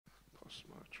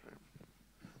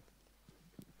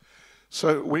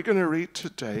So we're going to read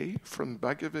today from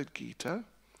Bhagavad Gita,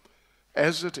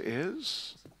 as it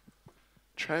is,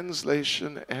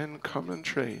 translation and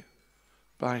commentary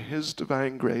by His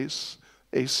Divine Grace,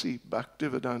 A.C.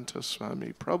 Bhaktivedanta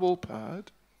Swami Prabhupada.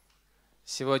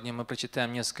 Сегодня мы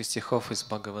прочитаем несколько стихов из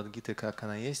Бхагавад-гиты, как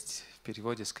она есть, в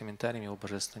переводе с комментариями о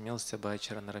божественной милости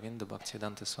Абхайчара Наравинда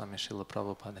Бхактивиданты Свами Шрила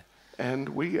Прабхупады. And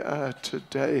we are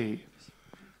today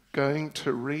going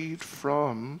to read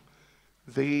from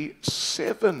the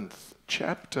 7th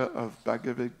chapter of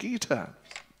Bhagavad Gita.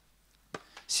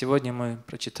 Сегодня мы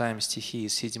прочитаем стихи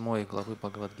из 7 главы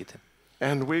Бхагавад-гиты.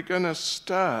 And we're going to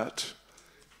start,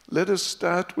 let us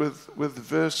start with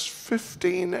verse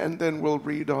 15 and then we'll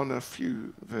read on a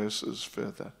few verses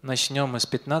further. Начнем мы с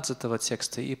 15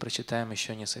 текста и прочитаем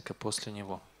еще несколько после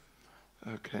него.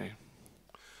 Okay.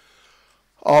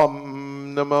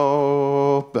 Om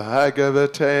Namo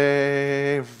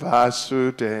Bhagavate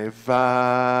Vasudevaya.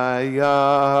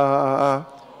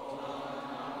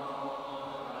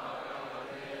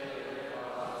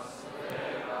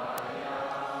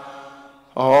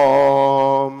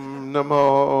 Om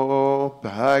Namo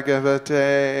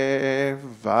Bhagavate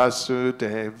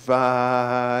Vasudevaya.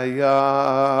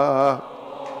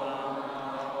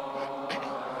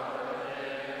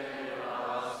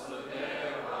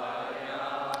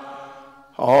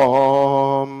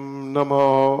 Om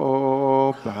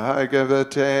Namo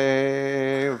Bhagavate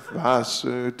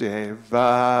Vasudevaya.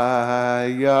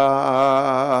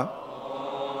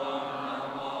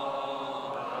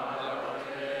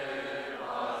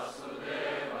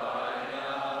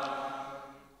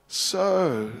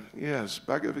 So, yes,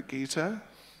 Bhagavad Gita,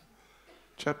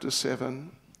 chapter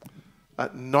 7,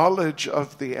 knowledge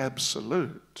of the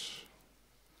Absolute.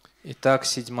 Итак,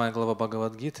 7 глава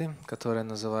Бхагавад-гиты, которая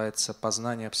называется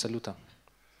 «Познание Абсолюта».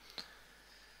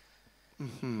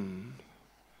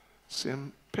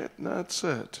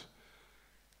 15.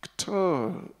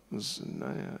 Кто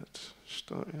знает,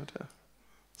 что это?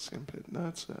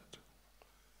 15.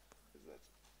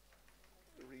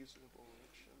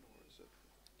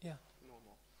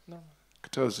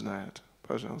 Кто знает?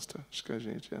 Пожалуйста,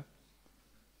 скажите.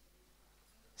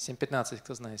 7.15,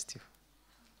 кто знает стих?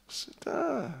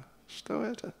 Да, что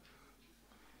это?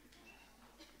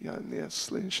 Я не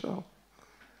слышал.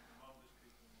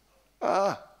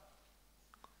 Давай,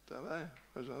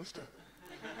 пожалуйста.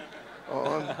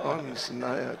 Он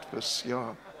знает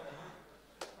все.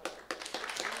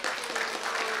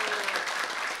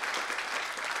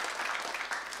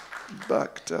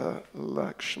 Bhakta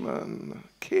Lakshman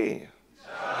Ki.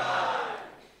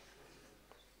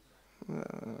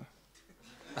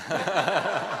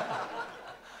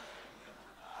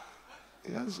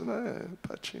 Я знаю,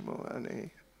 почему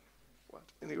они.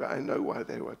 Anyway, I know why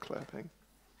they were clapping.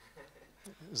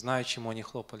 Знаю, чему они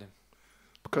хлопали.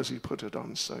 Because he put it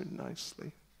on so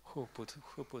nicely. Who put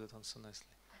it on so nicely?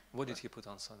 What did he put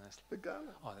on so nicely? The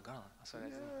garland. Oh, the garland. Sorry,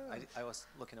 yeah. I was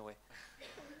looking away.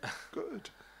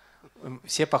 Good.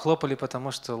 Все похлопали,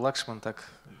 потому что Лакшман так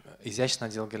изящно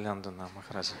одел гирлянду на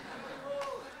Махараджа.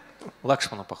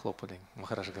 Лакшману похлопали,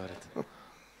 Махарадж говорит.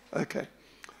 Okay.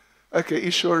 Okay,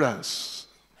 еще раз.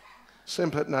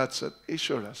 7:15.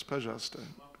 Еще раз, пожалуйста.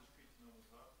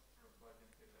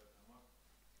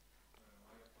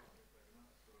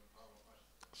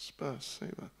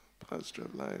 Спасибо.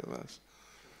 Поздравляю вас.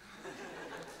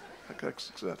 Как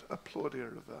сказать,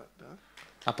 аплодировать, да?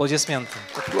 Аплодисменты.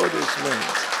 Аплодисменты.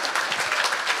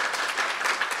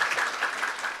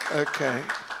 Okay.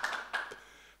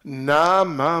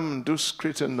 Namam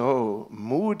duskritano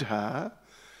mudha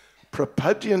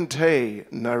prapadyante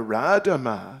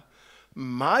naradama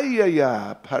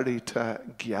mayaya parita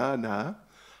jnana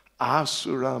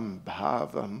asuram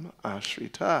bhavam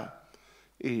ashrita.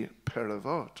 И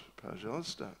перевод,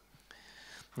 пожалуйста.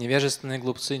 Невежественные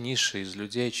глупцы, низшие из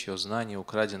людей, чье знание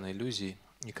украдено иллюзией,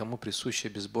 и кому присуща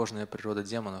безбожная природа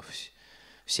демонов.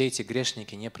 Все эти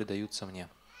грешники не предаются мне.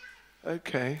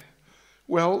 Okay.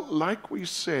 Well, like we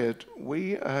said,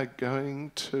 we are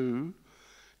going to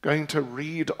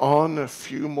read on a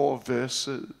few more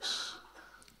verses.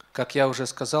 Как я уже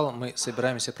сказал, мы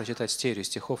собираемся прочитать серию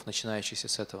стихов, начинающихся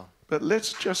с этого. But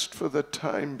let's just, for the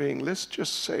time being, let's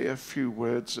just say a few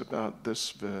words about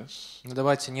this verse. Ну,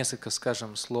 давайте несколько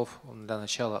скажем слов для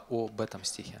начала об этом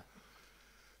стихе.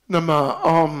 Nama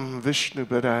Om Vishnu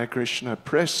Padaya Krishna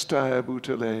Prestaya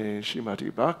Bhutale Shrimati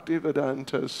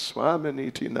Bhaktivedanta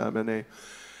Swaminiti Namane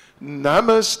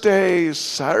Namaste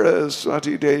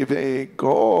Saraswati Devi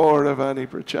Gauravani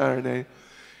Pracharne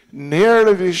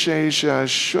Nirvishesha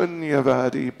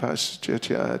Shunyavadi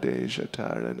Paschatya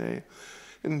Dejatarane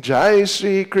Jai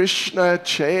Sri Krishna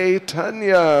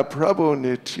Chaitanya Prabhu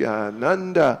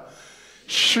Nityananda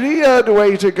Shri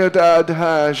Advaita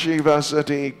Gadadha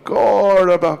Shivasati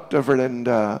Gaura Bhakta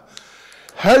Vrinda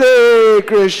Hare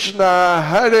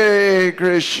Krishna,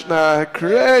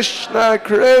 Krishna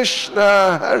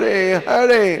Krishna, Hare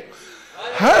Hare,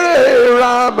 Hare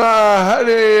Rama,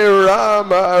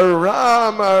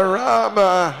 Rama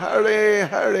Rama, Hare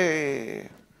Hare.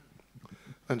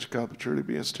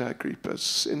 Vanchakalpatarubhyascha kripa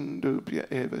sindubhya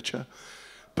evacha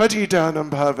patitanam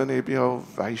bhavanebhyo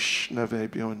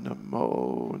Vaishnavebhyo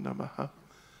namo namaha.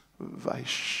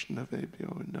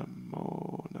 Vaishnavebhyo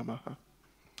namo namaha.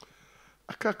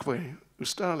 А как вы?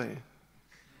 Устали?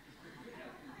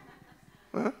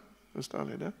 А?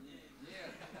 Устали, да?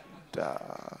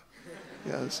 Да.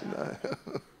 Я знаю.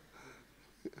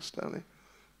 Устали.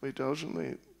 Мы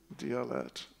должны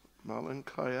делать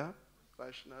маленькое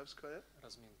вайшнавское.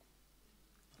 Разминку.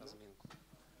 Разминку.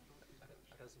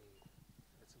 Разминку.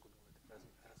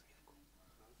 Разминку.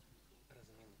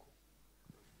 Разминку.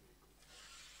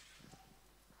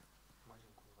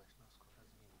 Маленькую вайшнавскую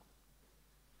разминку.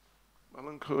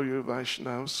 Маленькую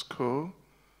вайшнавскую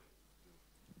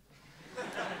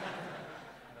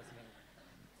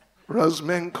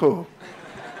разминку.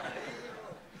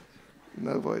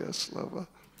 Новое слово.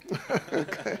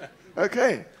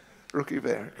 Окей. Руки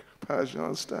вверх.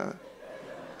 Пожалуйста.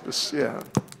 Все.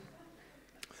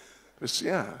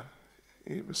 Все.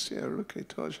 И все руки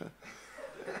тоже.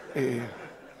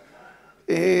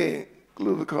 И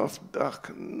глубоко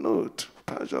вдохнуть.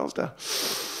 Пожалуйста.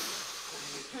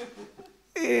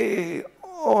 И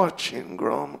очень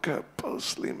громко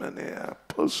после меня,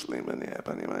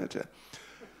 понимаете?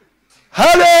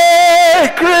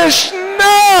 Харе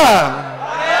Кришна!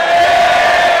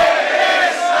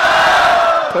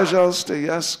 Пожалуйста,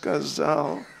 я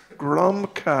сказал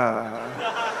громко.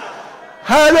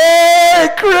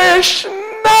 Харе Кришна!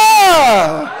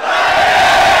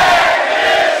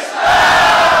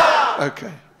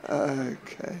 Okay.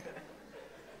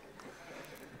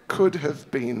 Could have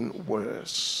been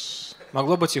worse.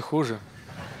 Могло быть и хуже.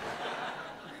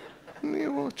 Не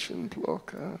очень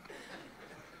плохо.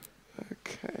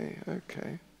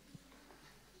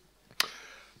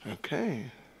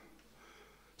 Okay.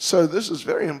 So this is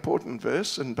very important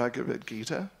verse in Bhagavad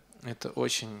Gita. Это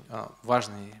очень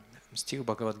важный стих в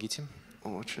Бхагавад-гите.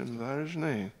 Очень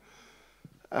важный.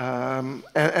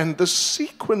 And the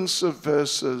sequence of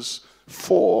verses,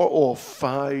 4 or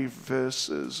 5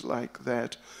 verses like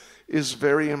that, is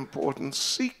very important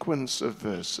sequence of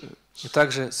verses. И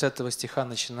также с этого стиха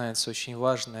начинается очень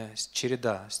важная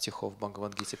череда стихов в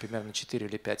Бхагавад-гите, примерно 4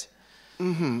 или 5.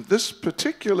 This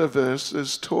particular verse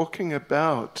is talking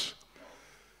about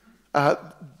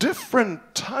different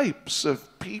types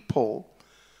of people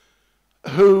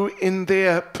who, in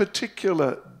their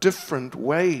particular different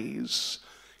ways,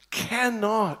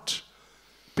 cannot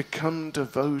become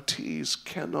devotees,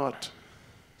 cannot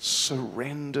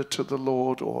surrender to the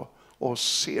Lord or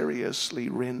seriously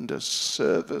render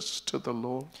service to the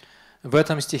Lord. В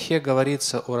этом стихе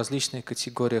говорится о различных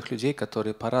категориях людей,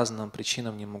 которые по разным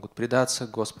причинам не могут предаться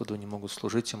Господу, не могут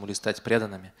служить Ему или стать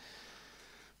преданными.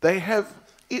 There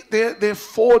are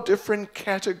 4 different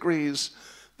categories.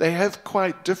 They have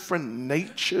quite different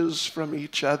natures from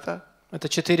each other. Это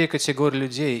 4 категории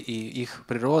людей, и их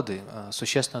природы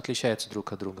существенно отличаются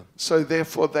друг от друга. So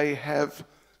therefore they have,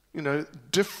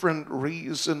 different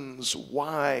reasons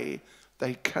why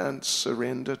they can't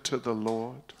surrender to the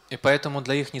Lord. И поэтому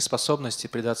для их неспособности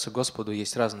предаться Господу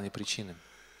есть разные причины.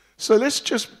 So let's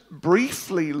just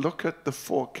briefly look at the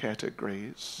 4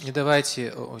 categories. И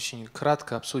давайте очень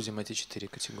кратко обсудим эти 4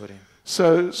 категории.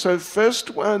 So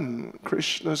first one,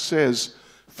 Krishna says,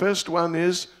 first one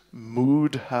is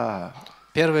mudha.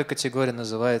 Первая категория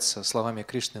называется словами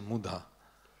Кришны мудха.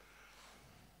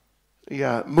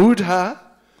 Yeah, mudha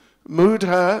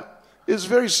is a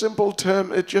very simple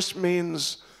term. It just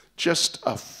means just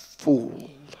a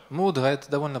fool. Мудха — это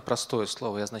довольно простое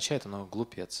слово, и означает оно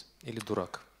глупец или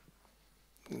дурак.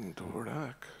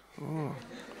 Дурак. О.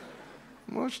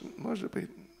 Может быть,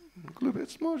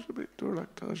 глупец, может быть, дурак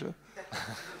тоже.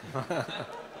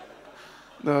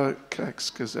 Но, как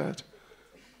сказать,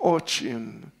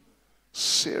 очень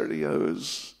серьезный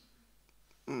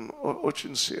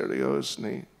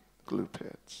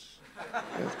глупец.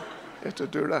 Это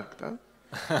дурак, да?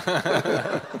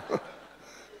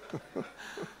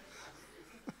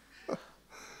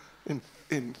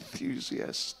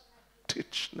 Enthusiastic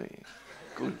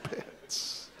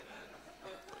glupets.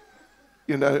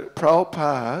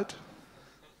 Prabhupada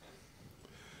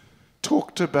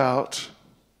talked about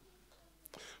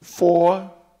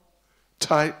 4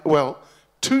 types. Well,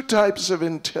 two types of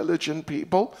intelligent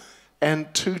people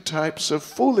and two types of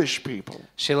foolish people.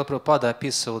 Шрила Прабхупада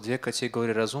описывал две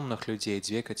категории разумных людей,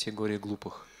 две категории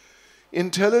глупых.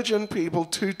 Intelligent people,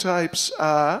 two types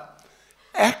are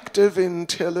active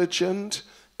intelligent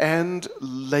and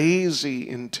lazy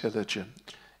intelligent.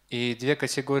 И две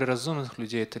категории разумных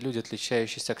людей — это люди,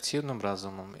 отличающиеся активным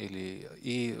разумом и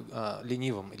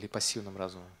ленивым или пассивным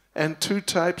разумом. And two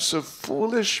types of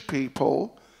foolish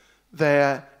people,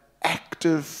 they're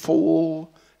active fool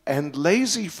and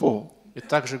lazy fool. И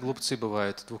также глупцы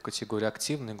бывают двух категорий: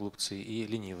 активные глупцы и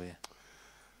ленивые.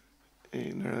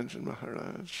 Hey, Naranjan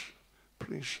Maharaj,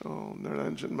 пришел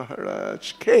Наранджан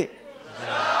Махарадж К.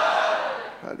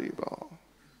 Харибол.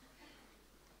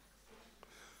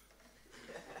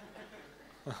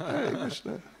 Харе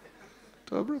Кришна.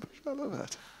 Добро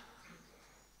пожаловать.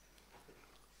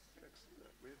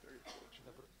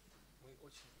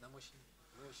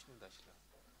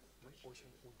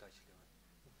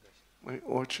 Мы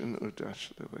очень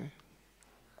удачливы.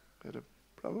 Это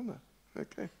правильно?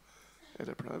 Okay.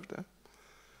 Это правда.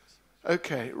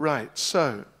 Okay, right.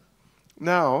 So,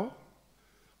 now,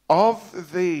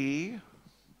 of the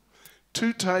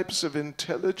two types of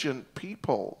intelligent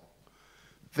people,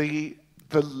 the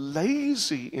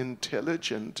lazy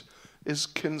intelligent is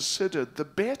considered the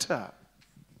better.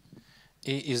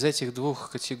 И из этих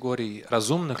двух категорий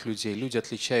разумных людей, люди,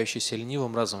 отличающиеся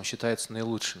ленивым разумом, считаются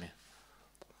наилучшими.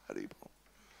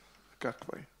 Как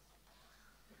вы?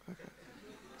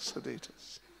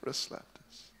 Садитесь,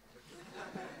 расслабьтесь.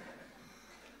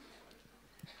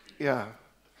 Yeah.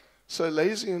 So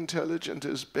lazy intelligent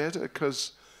is better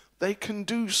because they can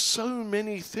do so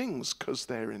many things because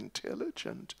they're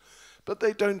intelligent, but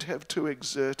they don't have to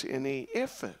exert any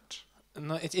effort.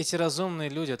 Но эти разумные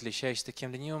люди, отличающиеся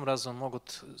таким ленивым разумом,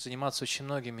 могут заниматься очень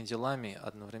многими делами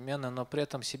одновременно, но при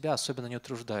этом себя особенно не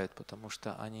утруждают, потому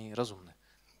что они разумны.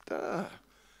 Да.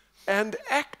 And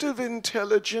active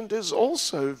intelligent is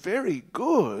also very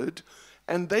good,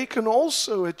 and they can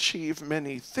also achieve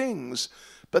many things,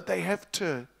 but they have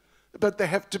to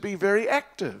be very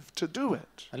active to do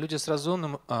it. Люди с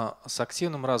разумным, с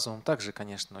активным разумом также,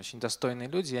 конечно, очень достойные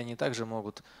люди, и они также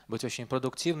могут быть очень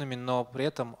продуктивными, но при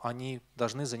этом они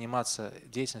должны заниматься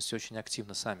деятельностью очень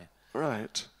активно сами.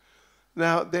 Right.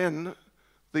 Now then,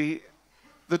 the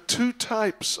two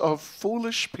types of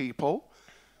foolish people,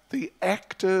 the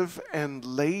active and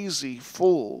lazy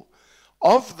fool,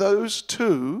 of those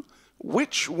two,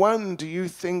 which one do you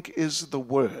think is the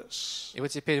worst? И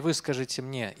вот теперь вы скажите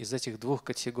мне, из этих двух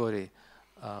категорий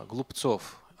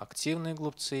глупцов, активные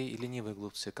глупцы и ленивые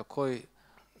глупцы, какой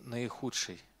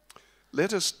наихудший?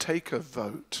 Let us take a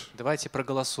vote. Давайте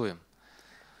проголосуем.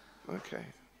 Okay.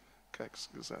 Как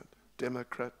сказать?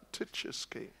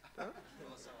 Демократически.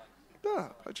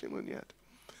 Да, почему нет?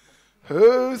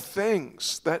 Who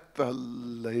thinks that the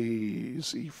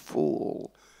lazy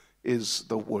fool is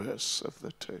the worst of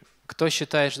the two? Кто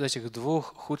считает, что из этих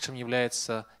двух худшим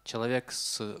является человек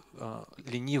с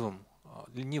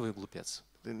ленивый глупец?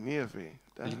 Ленивый,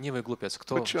 да. Ленивый глупец.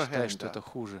 Кто считает, что это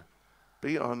хуже?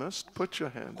 Be honest, put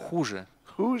your hand up. Хуже.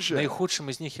 Хуже.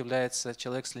 Наихудшим из них является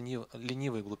человек с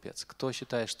ленивый глупец. Кто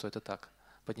считает, что это так?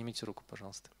 Поднимите руку,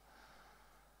 пожалуйста.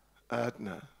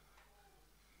 Одна,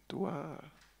 два,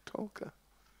 только,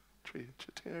 три,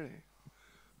 четыре.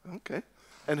 Okay.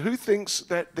 And who thinks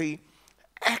that the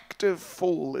active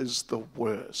fool is the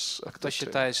worst? Кто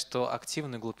считает, что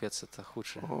активный глупец это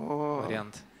худший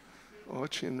вариант?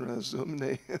 Очень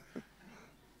разумный.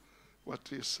 What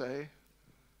do you say?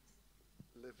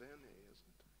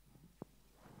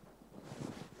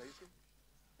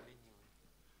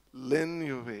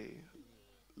 Ленивый.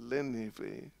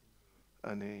 Ленивый.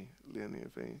 Они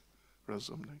ленивый.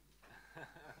 Разумный.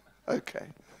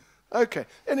 Okay. Okay.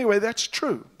 Anyway, that's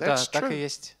true. That's Да, true. так и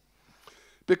есть.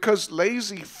 Because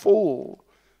lazy fool,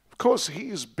 of course,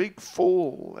 he's big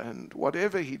fool, and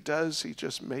whatever he does, he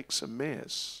just makes a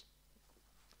mess.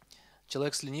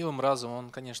 Человек с ленивым разумом,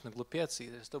 он, конечно, глупец,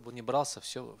 и что бы он ни брался,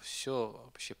 все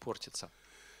вообще портится.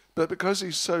 But because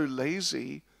he's so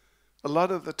lazy, a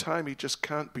lot of the time he just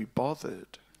can't be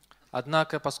bothered.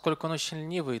 Однако, поскольку он очень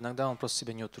ленивый, иногда он просто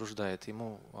себя не утруждает,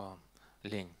 ему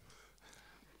лень.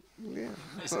 Yeah.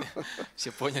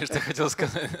 Все поняли, что я хотел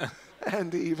сказать.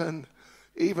 And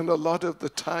even a lot of the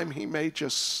time he may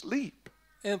just sleep.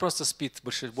 И он просто спит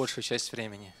большую часть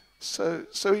времени. So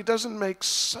he doesn't make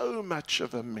so much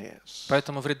of a mess.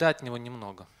 Поэтому вреда от него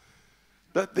немного.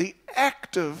 But the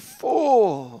active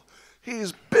fool,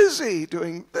 He's busy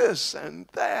doing this and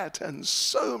that and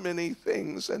so many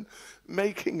things and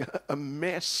making a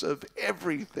mess of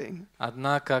everything.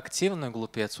 Однако активный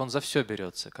глупец, он за все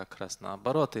берется, как раз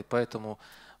наоборот, и поэтому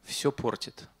все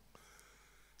портит.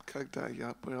 Когда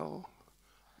я был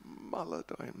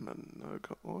молодой,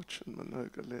 очень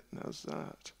много лет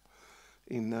назад,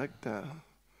 иногда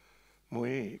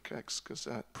мы, как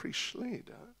сказать, пришли,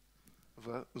 да,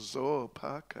 в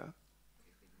зоопарк.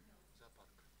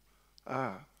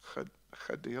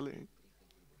 Ходили.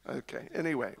 Okay,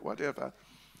 anyway, whatever.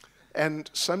 And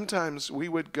sometimes we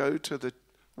would go to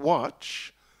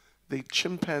watch the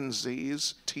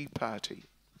chimpanzees' tea party.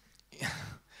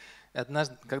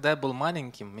 Однажды, когда я был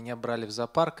маленьким, меня брали в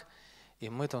зоопарк, и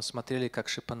мы там смотрели, как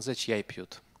шимпанзе чай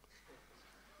пьют.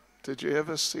 Did you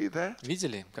ever see that?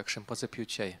 Видели, как шимпанзе пьют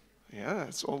чай? Yeah,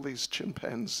 it's all these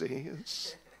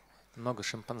chimpanzees. Много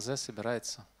шимпанзе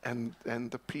собирается. And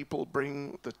the people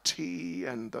bring the tea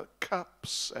and the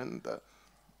cups and the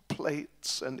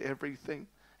plates and everything.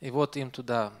 И вот им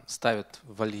туда ставят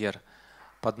в вольер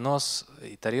поднос,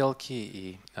 и тарелки,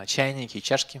 и чайники, и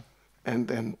чашки. And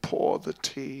then pour the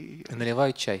tea. И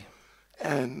наливают чай.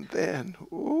 And then,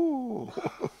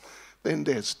 then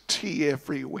there's tea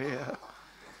everywhere.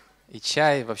 И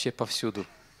чай вообще повсюду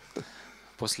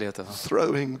после этого.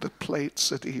 Throwing the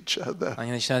plates at each other.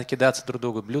 Они начинают кидаться друг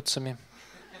другу блюдцами.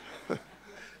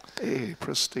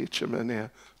 Простите меня,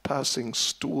 passing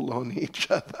stool on each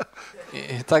other.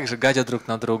 И также гадят друг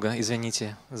на друга.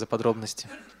 Извините за подробности.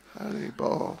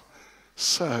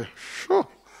 So,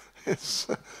 it's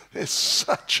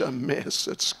such a mess,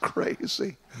 it's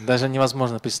crazy. Даже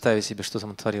невозможно представить себе, что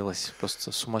там творилось.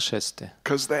 Просто сумасшествие.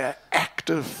 Because they are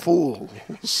active fools.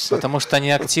 Потому что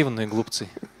они активные глупцы.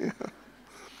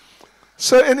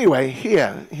 So anyway,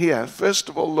 here, first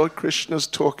of all, Lord Krishna is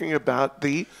talking about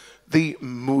the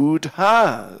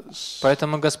mudhas.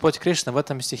 Поэтому Господь Кришна в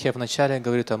этом стихе в начале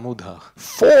говорит о мудхах.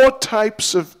 4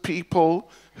 types of people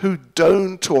who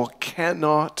don't or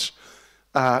cannot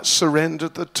surrender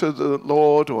to the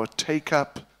Lord or take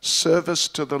up service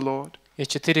to the Lord.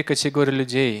 Есть 4 категории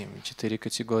людей, 4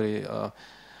 категории,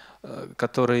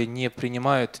 которые не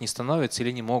принимают, не становятся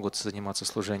или не могут заниматься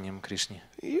служением Кришне.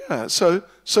 Yeah, so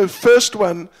first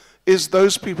one is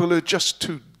those people who are just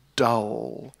too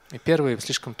dull. И первые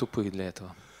слишком тупые для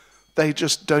этого. They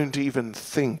just don't even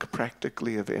think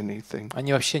practically of anything.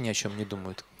 Они вообще ни о чем не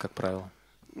думают, как правило.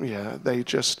 Yeah, they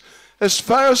just, as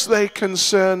far as they're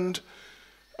concerned,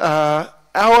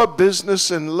 our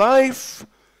business in life,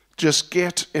 just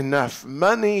get enough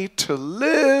money to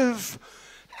live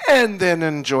and then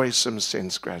enjoy some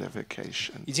sense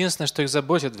gratification. Единственное, что их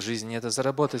заботит в жизни, это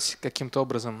заработать каким-то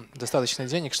образом достаточно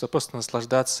денег, чтобы просто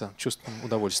наслаждаться чувством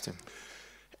удовольствия.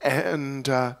 And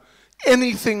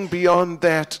anything beyond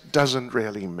that doesn't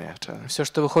really matter. Все,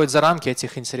 что выходит за рамки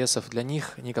этих интересов, для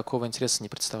них никакого интереса не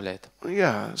представляет.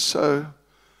 Yeah, so,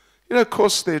 of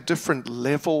course there are different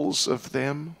levels of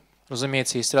them.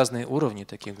 Разумеется, есть разные уровни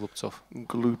таких глупцов.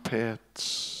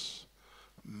 Glupets,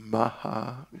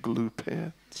 maha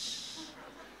glupets,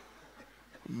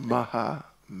 maha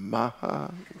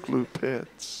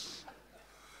glupets,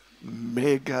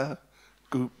 mega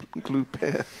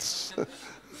glupets.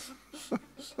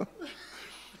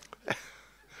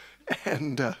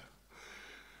 And,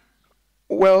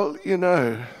 well,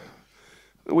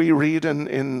 we read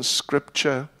in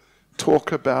Scripture,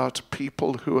 talk about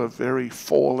people who are very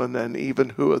fallen and even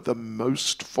who are the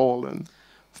most fallen.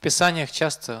 В Писаниях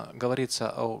часто говорится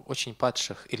о очень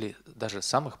падших или даже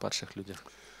самых падших людях.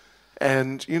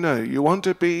 And, you want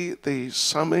to be the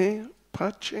same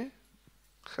pache?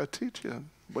 Khatitya,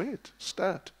 wait,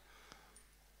 start.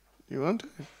 You want to?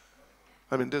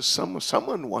 I mean, there's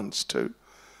someone wants to,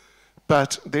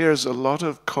 but there's a lot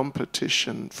of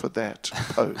competition for that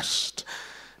post.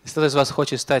 Если кто-то из вас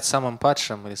хочет стать самым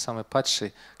падшим или самой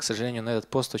падшей, к сожалению, на этот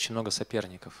пост очень много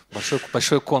соперников.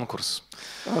 Большой конкурс.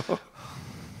 Oh,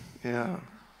 yeah.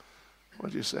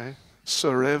 What do you say?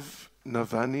 Sarev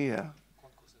Navaniya.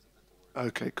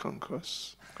 Okay,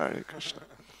 concourse. Hare Krishna.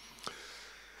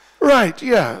 Right,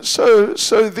 yeah. So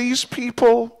these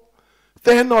people,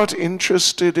 they're not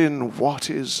interested in what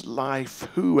is life,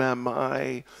 who am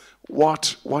I,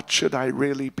 what should I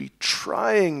really be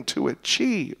trying to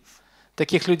achieve.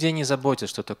 Таких людей не заботит,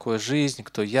 что такое жизнь,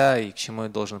 кто я и к чему я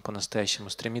должен по-настоящему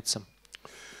стремиться.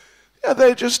 Yeah,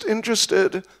 they're just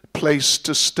interested, place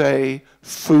to stay,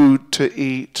 food to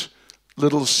eat,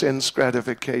 little sense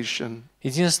gratification.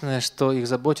 Единственное, что их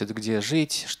заботит, где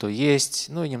жить, что есть,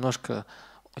 ну и немножко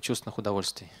чувственных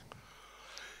удовольствий.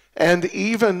 And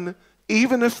even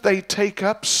if they take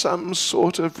up some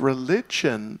sort of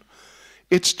religion,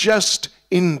 it's just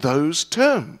in those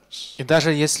terms. И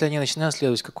даже если они начинают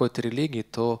следовать какой-то религии,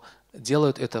 то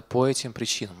делают это по этим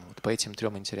причинам, вот по этим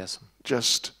трем интересам.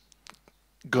 Just,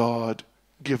 God,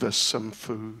 give us some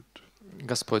food.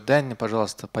 Господь, дай мне,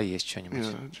 пожалуйста, поесть что-нибудь.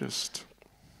 Just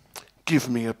give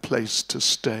me a place to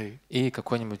stay. И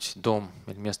какой-нибудь дом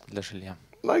или место для жилья.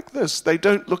 Like this, they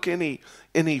don't look any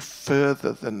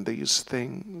further than these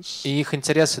things. И их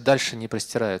интересы дальше не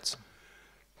простираются.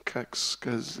 Как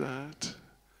сказать?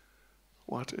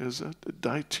 What is it?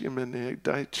 Дайте мне,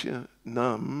 дайте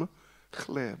нам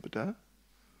хлеб, да?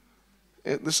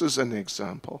 This is an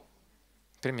example.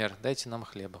 Пример. Дайте нам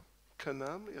хлеба. К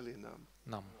нам или нам?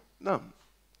 Нам. Нам.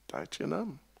 Дайте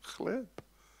нам хлеб.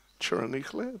 Черный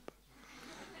хлеб.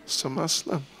 С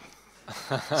маслом.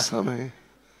 Самый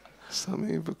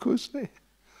вкусный.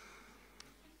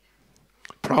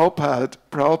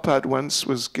 Prabhupada once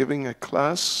was giving a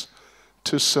class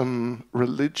to some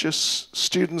religious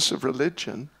students of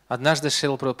religion. Однажды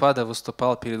Шрила Прабхупада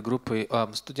выступал перед группой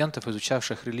студентов,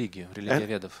 изучавших религию,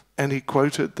 религиоведов. And he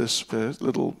quoted this verse,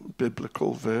 little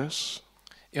biblical verse.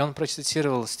 И он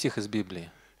процитировал стих из Библии.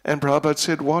 And Prabhupada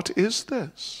said, "What is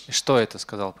this?" И что это,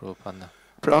 сказал Прабхупада?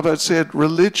 Prabhupada said,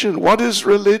 "Religion. What is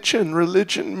religion?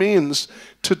 Religion means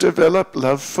to develop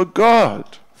love for God."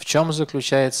 В чем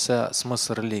заключается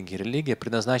смысл религии? Религия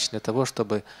предназначена для того,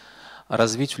 чтобы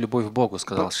развить любовь к Богу,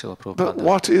 сказал Шрила But Прабхупада.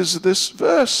 what is this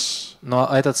verse? Но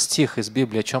этот стих из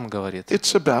Библии о чем говорит?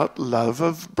 It's about love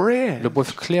of bread.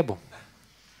 Любовь к хлебу.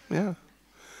 Yeah.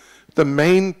 The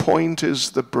main point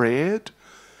is the bread,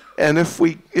 and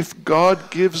if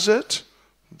God gives it,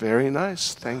 very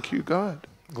nice. Thank you, God.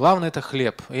 Главное это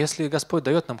хлеб. Если Господь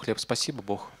дает нам хлеб, спасибо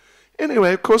Богу.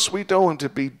 Anyway, of course, we don't want to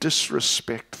be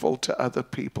disrespectful to other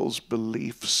people's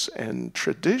beliefs and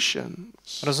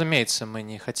traditions. Разумеется, мы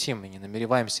не хотим и не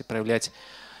намереваемся проявлять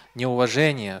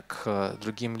неуважение к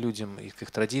другим людям и к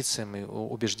их традициям, и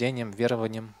убеждениям,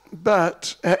 верованиям.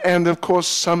 But, and of course,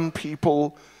 some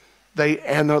people, they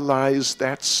analyze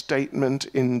that statement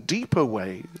in deeper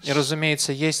ways. И,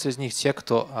 разумеется, есть из них те,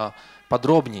 кто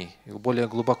подробнее и более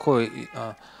глубоко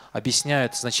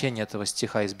объясняют значение этого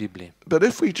стиха из Библии. But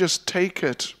if we just take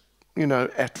it,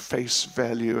 at face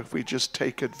value, if we just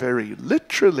take it very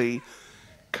literally,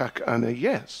 как она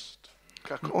есть,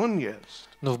 как он есть.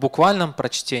 Но в буквальном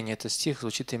прочтении этот стих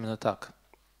звучит именно так.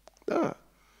 It's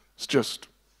just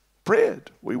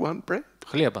bread. We want bread.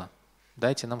 Хлеба.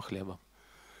 Дайте нам хлеба.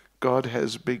 God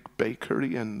has big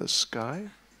bakery in the sky.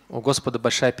 У Господа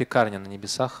большая пекарня на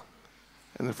небесах.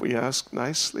 And if we ask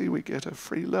nicely, we get a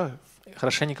free loaf.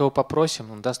 Хорошенько его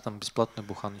попросим, он даст нам бесплатную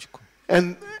буханочку.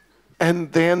 And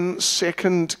then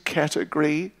second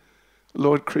category,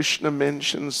 Lord Krishna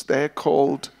mentions, they're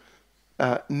called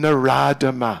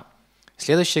Naradama.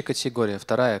 Следующая категория,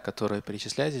 вторая, которую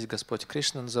перечисляет здесь Господь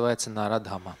Кришна, называется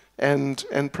Нарадхама. And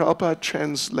Prabhupada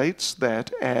translates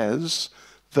that as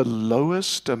the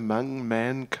lowest among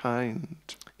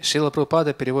mankind. Шрила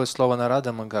Прабхупада переводит слово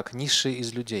Нарадхама как низшие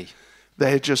из людей.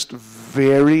 They're just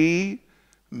very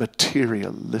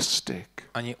materialistic.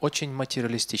 Они очень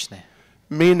материалистичны.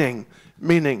 Meaning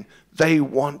they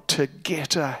want to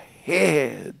get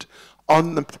ahead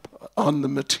on the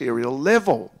material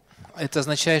level. Это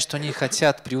означает, что они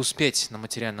хотят преуспеть на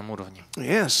материальном уровне.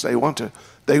 Yes, they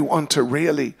want to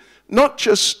really not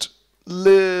just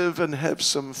live and have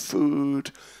some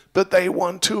food, but they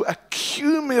want to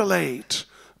accumulate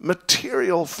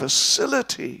material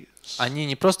facilities. Они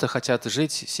не просто хотят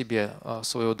жить себе в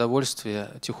свое удовольствие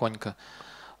тихонько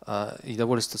и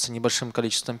довольствоваться небольшим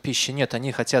количеством пищи. Нет,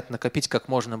 они хотят накопить как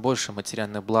можно больше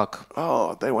материальных благ.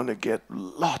 Oh, they want to get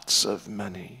lots of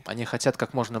money. Они хотят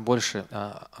как можно больше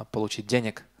получить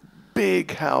денег.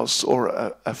 Big house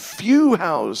or a few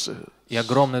houses. И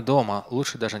огромный дом, а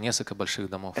лучше даже несколько больших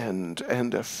домов.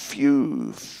 And a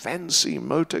few fancy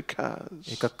motor cars.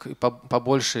 И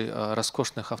побольше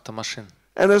роскошных автомашин.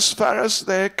 And as far as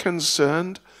they're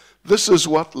concerned, this is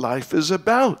what life is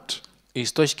about. И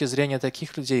с точки зрения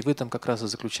таких людей в этом как раз и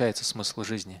заключается смысл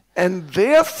жизни. And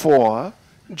therefore,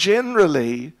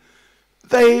 generally,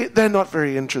 they're not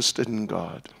very interested in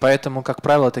God. Поэтому, как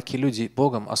правило, такие люди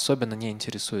Богом особенно не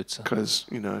интересуются. Because,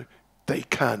 they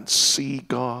can't see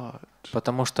God.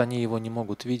 Потому что они его не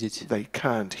могут видеть. They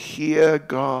can't hear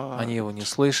God. Они его не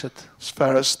слышат. As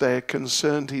far as they're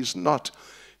concerned, he's not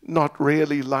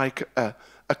really like a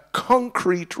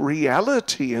concrete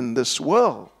reality in this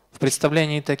world. В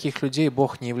представлении таких людей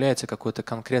Бог не является какой-то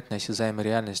конкретной осязаемой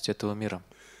реальностью этого мира.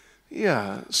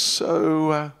 Yeah,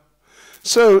 so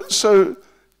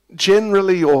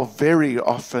generally or very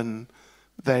often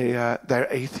they're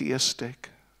atheistic.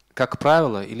 Как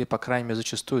правило, или по крайней мере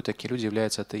зачастую такие люди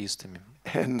являются атеистами.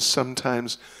 And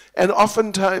sometimes, and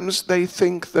oftentimes they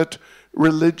think that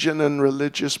religion and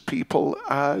religious people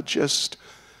are just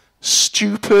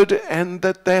stupid and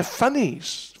that they're funny,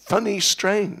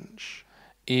 strange.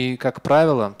 И, как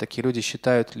правило, такие люди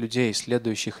считают людей,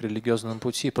 следующих религиозному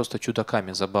пути, просто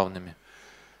чудаками, забавными.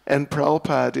 And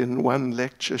Prabhupada, in one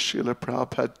lecture, Srila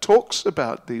Prabhupada talks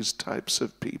about these types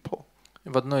of people.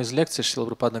 В одной из лекций Шрила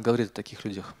Прабхупада говорит о таких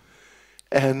людях.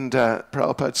 And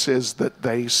Prabhupada says that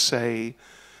they say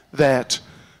that,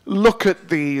 look at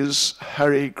these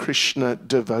Hare Krishna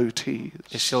devotees.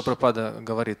 И Шрила Прабхупада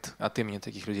говорит от имени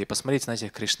таких людей: посмотрите на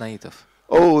этих кришнаитов.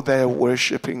 Oh, they're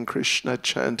worshipping Krishna,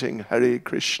 chanting Hare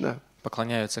Krishna.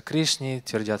 Поклоняются Кришне,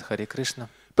 твердят Харе Кришна.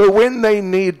 But when they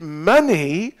need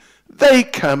money, they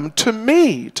come to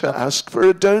me to ask for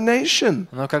a donation.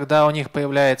 Но когда у них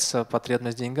появляется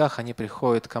потребность в деньгах, они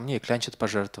приходят ко мне и клянчат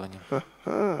пожертвованием.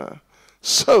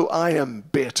 So I am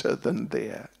better than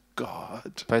their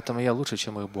God. Поэтому я лучше,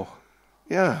 чем их Бог.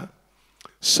 Yeah.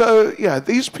 So, yeah,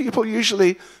 these people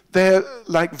usually, they're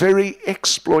like very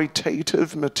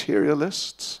exploitative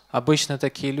materialists. Обычно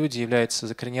такие люди являются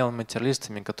закоренелыми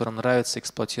материалистами, которым нравится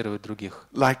эксплуатировать других.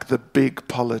 Like the big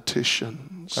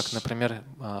politicians. Как, например,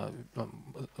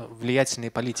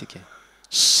 влиятельные политики,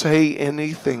 Say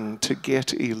anything to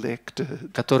get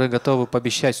elected. которые готовы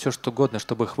пообещать все, что угодно,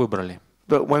 чтобы их выбрали.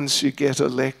 But once you get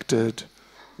elected,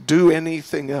 do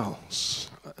anything else.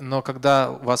 Но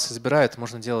когда вас избирают,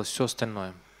 можно делать все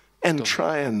остальное. And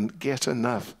try and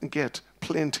get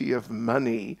plenty of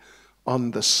money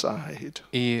on the side.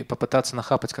 И попытаться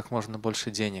нахапать как можно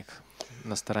больше денег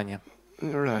на стороне.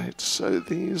 Right. So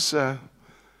these,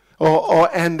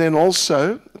 and then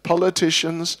also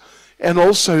politicians, and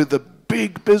also the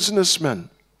big businessmen.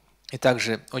 И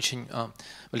также очень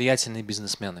влиятельные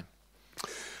бизнесмены.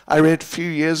 I read a few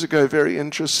years ago very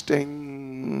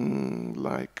interesting,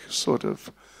 like sort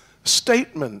of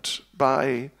statement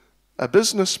by a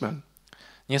businessman.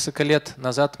 Несколько лет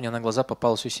назад мне на глаза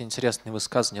попалось очень интересное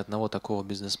высказывание одного такого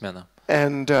бизнесмена.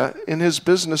 And in his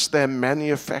business, they're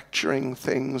manufacturing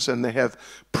things, and they have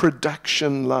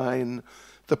production line.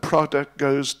 The product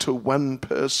goes to one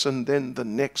person, then the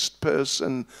next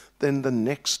person, then the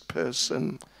next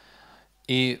person.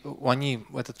 И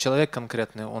этот человек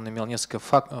конкретный, он имел несколько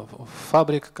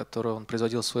фабрик, которые он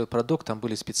производил свой продукт, там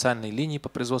были специальные линии по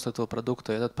производству этого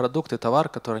продукта. Этот продукт и товар,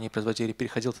 который они производили,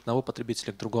 переходил от одного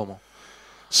потребителя к другому.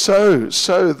 So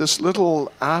this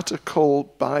little article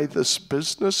by this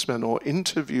businessman, or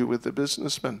interview with the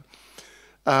businessman,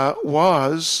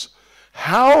 was,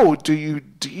 how do you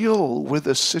deal with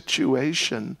a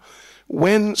situation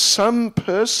when some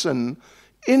person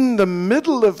in the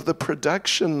middle of the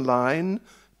production line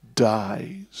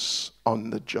dies on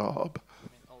the job?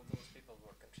 All those people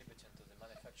were contributing to the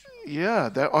manufacture. Yeah,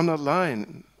 they're on a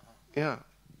line. Yeah.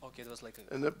 Okay, it was like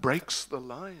And it breaks the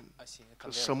line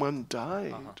because someone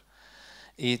died.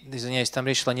 И, извиняюсь, там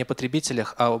речь шла не о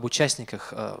потребителях, а об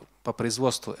участниках по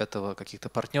производству этого, каких-то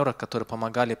партнерах, которые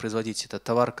помогали производить этот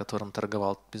товар, которым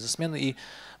торговал бизнесмен. И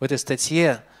в этой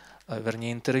статье,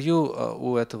 вернее, интервью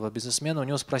у этого бизнесмена, у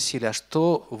него спросили: а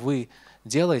что вы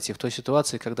делаете в той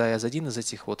ситуации, когда один из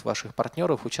этих вот ваших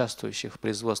партнеров, участвующих в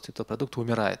производстве этого продукта,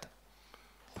 умирает?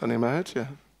 Понимаете?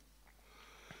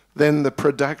 Then the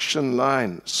production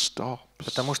line stops.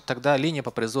 Потому что тогда линия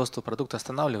по производству продукта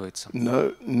останавливается.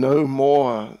 No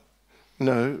more,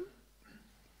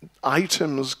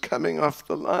 items coming off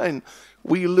the line.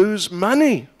 We lose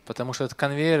money. Потому что этот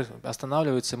конвейер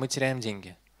останавливается, и мы теряем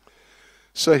деньги.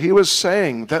 So he was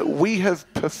saying that we have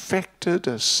perfected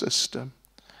a system.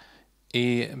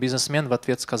 И бизнесмен в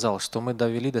ответ сказал, что мы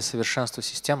довели до совершенства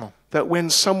систему, That when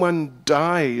someone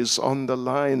dies on the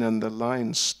line and the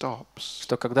line stops,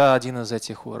 что когда один из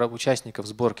этих участников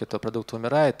сборки этого продукта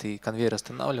умирает и конвейер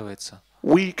останавливается,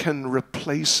 we can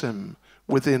replace him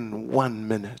within 1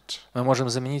 minute. мы можем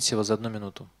заменить его за 1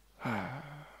 минуту.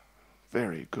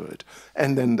 Very good.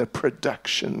 And then the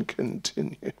production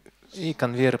continues. И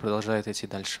конвейер продолжает идти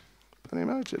дальше.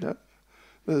 Понимаете, да?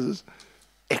 This is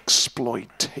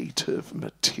exploitative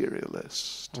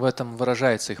materialist. В этом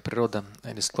выражается их природа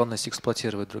или склонность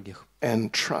эксплуатировать других.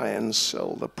 And try and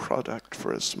sell the product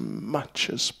for as much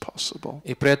as possible.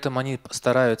 И при этом они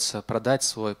стараются продать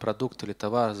свой продукт или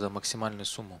товар за максимальную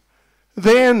сумму.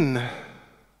 Then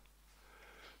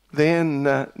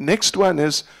next one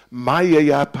is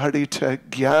Mayaya Parita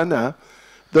Jnana,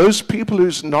 those people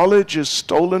whose knowledge is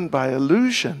stolen by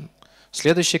illusion.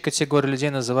 Следующая категория людей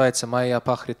называется майя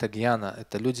апахрита гьяна.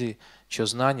 Это люди, чье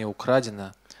знание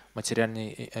украдено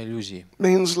материальной иллюзией.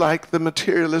 Means like the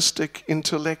materialistic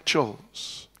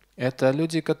intellectuals. Это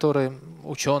люди, которые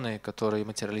ученые, которые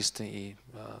материалисты и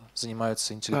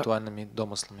занимаются интеллектуальными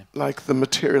домыслами. Like the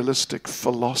materialistic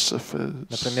philosophers.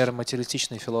 Например,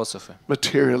 материалистичные философы.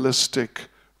 Materialistic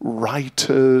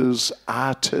writers,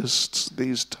 artists,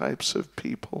 these types of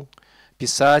people.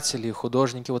 Писатели,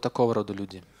 художники, вот такого рода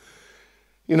люди.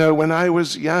 You know, when I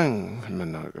was young,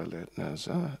 много лет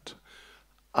назад,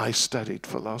 I studied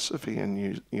philosophy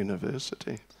in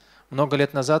university. Много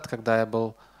лет назад, когда я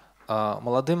был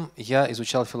молодым, я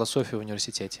изучал философию в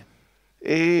университете.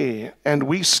 And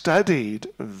we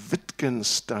studied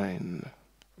Wittgenstein.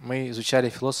 Мы изучали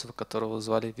философа, которого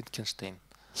звали Wittgenstein.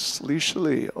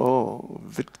 Слышали о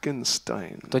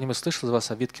Wittgenstein? Кто-нибудь слышал из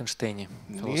вас о Wittgensteiне?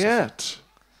 Нет.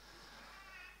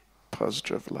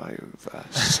 Поздравляю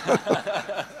вас.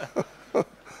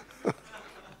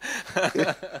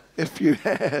 If you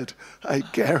had, I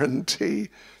guarantee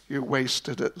you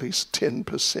wasted at least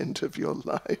 10% of your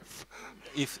life.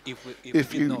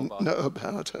 If you know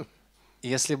about him.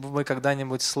 Если бы вы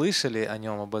когда-нибудь слышали о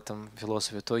нем, об этом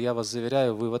философе, то я вас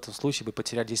заверяю, вы в этом случае бы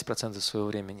потеряли 10% своего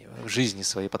времени, жизни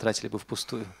своей потратили бы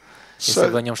впустую, если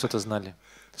бы о нем что-то знали.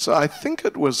 So I think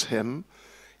it was him.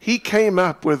 He came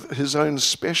up with his own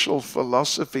special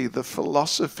philosophy, the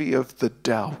philosophy of the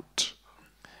doubt.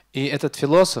 И этот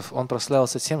философ, он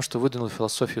прославился тем, что выдвинул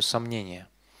философию сомнения.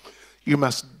 You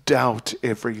must doubt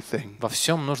everything. Во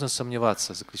всем нужно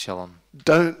сомневаться, закричал он.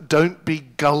 Don't be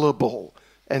gullible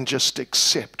and just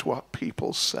accept what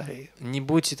people say. Не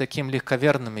будьте таким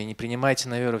легковерным и не принимайте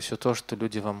на веру все то, что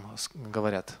люди вам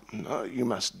говорят. No, you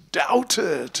must doubt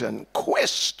it and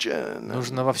question.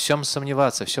 Нужно во всем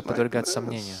сомневаться, все подвергать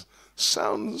сомнению.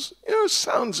 Sounds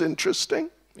interesting.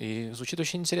 И звучит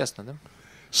очень интересно, да?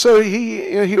 So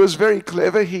he was very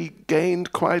clever. He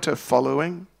gained quite a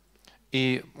following.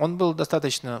 И он был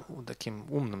достаточно таким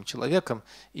умным человеком,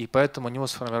 и поэтому у него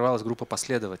сформировалась группа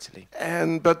последователей.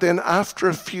 But then after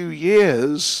a few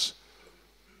years,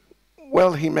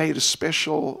 well, he made a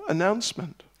special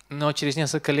announcement. Но через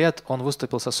несколько лет он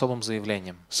выступил с особым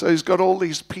заявлением. So he's got all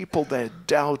these people there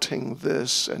doubting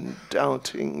this and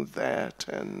doubting that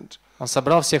and. Он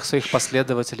собрал всех своих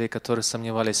последователей, которые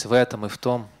сомневались в этом и в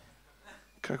том.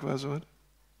 Как вас зовут?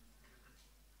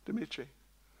 Дмитрий.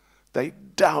 They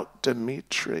doubt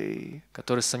Dmitry.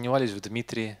 Которые сомневались в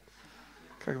Дмитрии.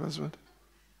 Как вас зовут?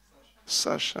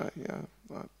 Саша, я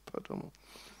подумал.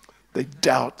 They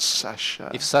doubt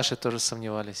Sasha. И в Саше тоже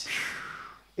сомневались.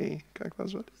 И как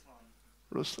вас зовут?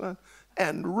 Руслан.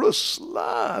 And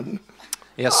Ruslan.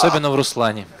 И особенно в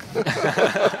Руслане.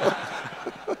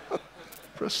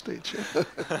 Простите.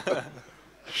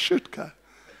 Шутка.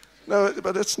 No,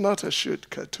 but it's not a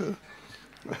шутка too.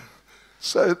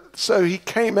 So he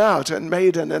came out and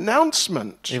made an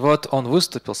announcement. И вот он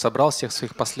выступил, собрал всех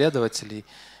своих последователей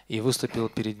и выступил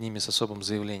перед ними с особым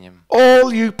заявлением.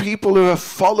 All you people who are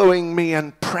following me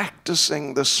and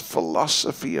practicing this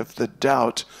philosophy of the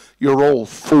doubt, you're all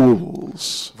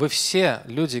fools. Вы все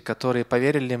люди, которые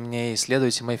поверили мне и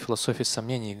следуете моей философии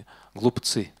сомнений,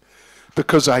 глупцы.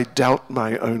 Because I doubt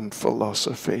my own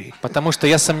philosophy. Потому что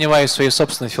я сомневаюсь в своей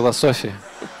собственной философии.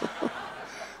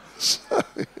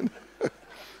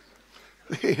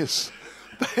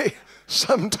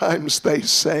 Sometimes they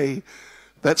say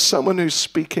that someone who's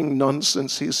speaking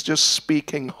nonsense, he's just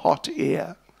speaking hot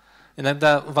air.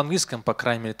 Иногда в английском, по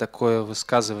крайней мере, такое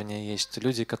высказывание есть.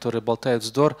 Люди, которые болтают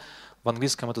вздор, в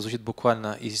английском это звучит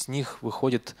буквально, из них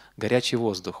выходит горячий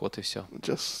воздух, вот и все.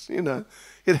 Just, you know,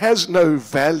 it has no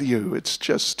value, it's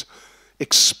just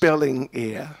expelling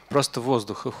air. Просто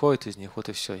воздух выходит из них, вот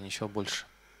и все, и ничего больше.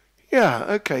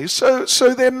 Yeah, okay.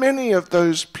 So there are many of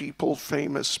those people,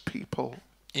 famous people.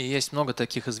 И есть много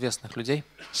таких известных людей.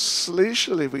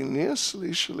 Слышали вы, не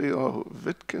слышали о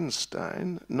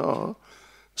Wittgenstein, но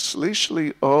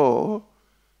слышали о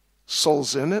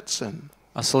Solzhenitsyn.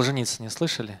 А Солженицына не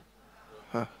слышали?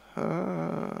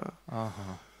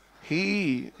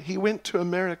 He went to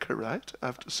America, right?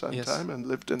 After some Yes. time and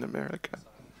lived in America.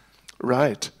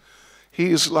 Right.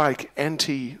 He's like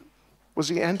was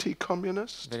he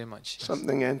anti-communist? Very much. Yes.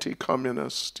 Something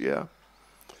anti-communist, yeah.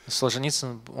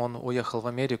 Солженицын, он уехал в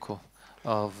Америку,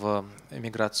 в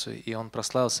эмиграцию, и он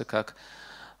прославился как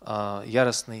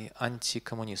яростный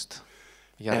антикоммунист.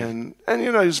 And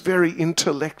you know, he's very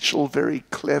intellectual, very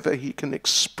clever. He can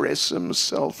express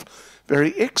himself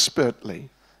very expertly.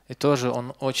 И тоже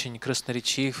он очень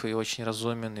красноречив и очень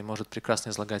разумен, и может прекрасно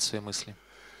излагать свои мысли.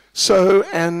 So,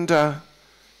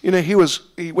 you know, he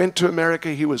went to America,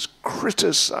 he was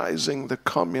criticizing the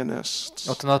communists.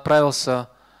 Вот он отправился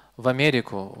в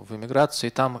Америку, в эмиграцию,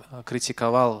 и там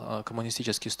критиковал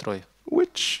коммунистический строй. Which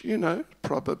which,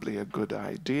 probably a good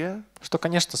idea. Что,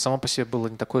 конечно, само по себе было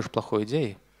не такой уж плохой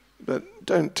идеей. But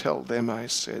don't tell them I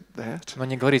said that. Но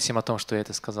не говорите им о том, что я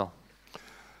это сказал.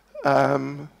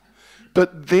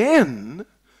 But then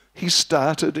he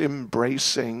started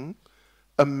embracing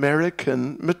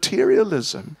American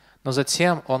materialism. Но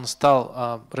затем он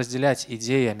стал разделять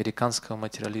идеи американского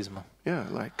материализма. Yeah,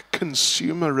 like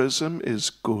consumerism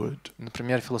is good.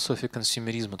 Например, философия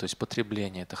консюмеризма, то есть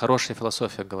потребление. Это хорошая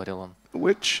философия, говорил он.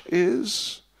 Which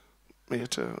is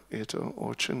это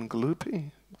очень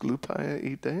глупая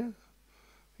идея.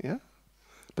 Yeah?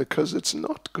 Because it's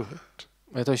not good.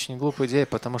 Это очень глупая идея,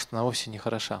 потому что она вовсе не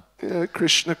хороша.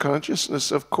 Krishna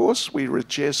consciousness, of course, we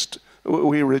reject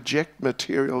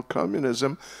material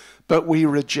communism, but we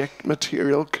reject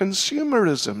material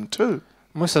consumerism too.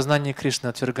 Мы в сознании Кришны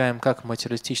отвергаем как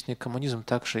материалистичный коммунизм,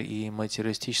 так же и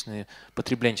материалистичное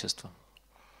потребленчество.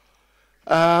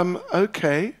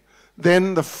 Okay.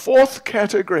 Then the fourth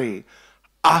category,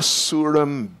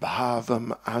 asuram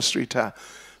bhavam asrita.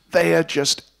 They are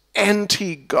just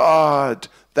anti-God.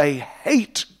 They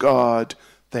hate God.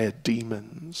 They're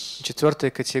demons. Четвертая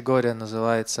категория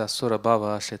называется асура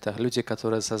бхава ашрита. Люди,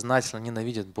 которые сознательно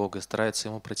ненавидят Бога, стараются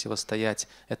ему противостоять.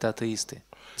 Это атеисты.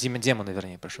 Демоны,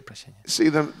 вернее, прошу прощения. See,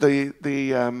 the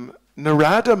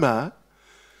Naradama,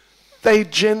 they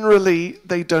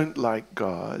don't like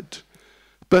God,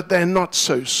 but they're not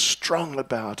so strong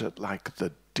about it like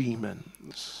the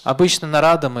demons. Обычно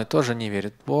нарадамы тоже не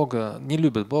верят в Бога, не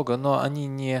любят Бога, но они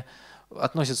не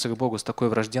относятся к Богу с такой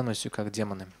враждебностью, как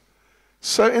демоны.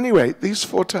 So anyway, these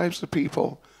four types of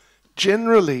people,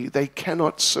 generally they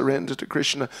cannot surrender to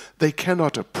Krishna. They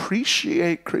cannot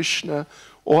appreciate Krishna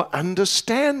or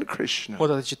understand Krishna. Вот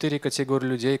это 4 категории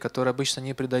людей, которые обычно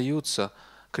не предаются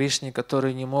Кришне,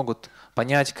 которые не могут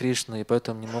понять Кришну и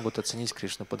поэтому не могут оценить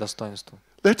Кришну по достоинству.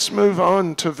 Let's move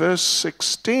on to verse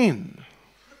 16.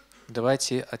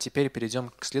 Давайте, а теперь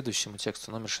перейдем к следующему тексту,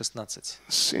 номер 16.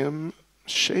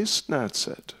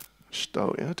 16.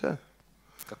 Что это?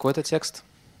 Какой это текст?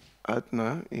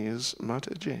 Одна из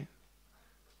Матаджи.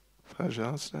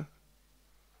 Пожалуйста.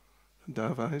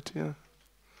 Давайте.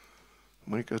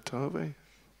 Мы готовы.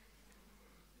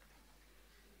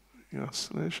 Я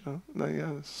слышал. Да,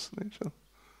 я слышал.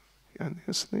 Я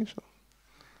не слышал.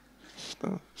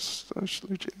 Что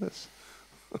случилось?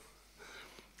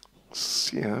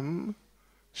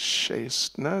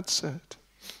 7:16.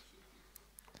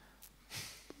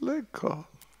 Легко.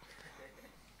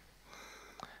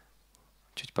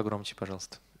 Чуть погромче,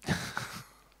 пожалуйста.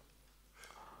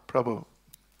 Prabhu,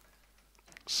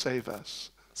 save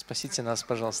us. Спасите нас,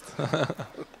 пожалуйста.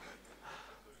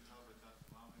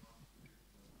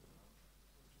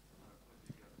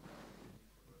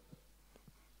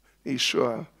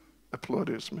 Ishwar,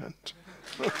 applaudissement.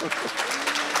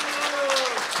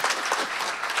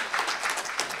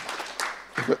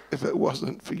 If it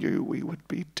wasn't for you, we would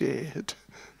be dead.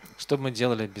 Что бы мы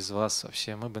делали без вас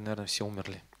вообще? Мы бы, наверное, все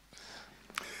умерли.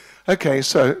 Okay,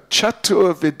 so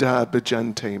chatur vida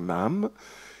bhajante mam,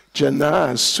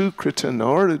 jana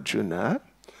sukritanor arjuna,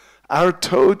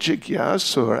 arto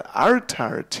jigyasur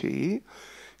artarti,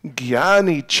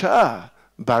 gyani cha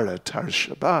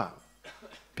bharatarshaba.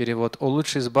 Перевод. «О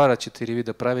лучший из бара 4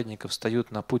 вида праведников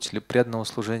встают на путь преданного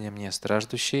служения мне,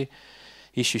 страждущие,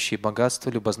 ищущие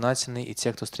богатство, любознательные и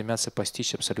те, кто стремятся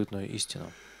постичь абсолютную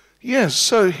истину». Yes,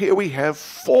 so here we have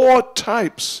 4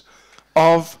 types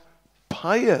of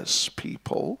pious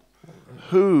people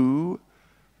who,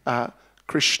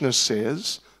 Krishna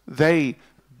says, they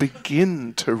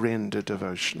begin to render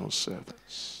devotional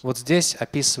service. Вот здесь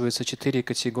описываются 4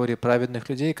 категории праведных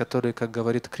людей, которые, как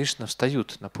говорит Кришна,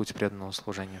 встают на путь преданного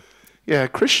служения. Yeah,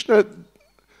 Krishna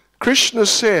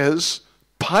says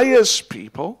pious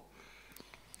people.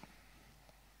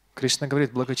 Кришна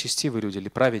говорит благочестивые люди или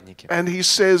праведники. And he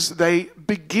says they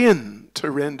begin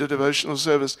to render devotional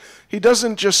service. He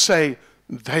doesn't just say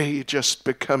they just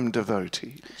become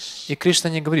devotees. И Кришна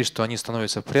не говорит, что они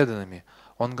становятся преданными.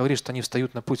 Он говорит, что они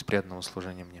встают на путь преданного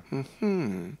служения мне.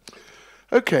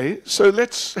 Okay, so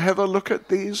let's have a look at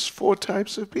these 4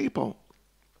 types of people.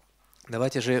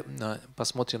 Давайте же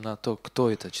посмотрим на то, кто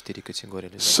это 4 категории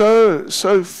людей.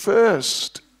 So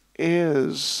first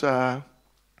is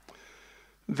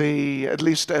at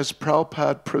least as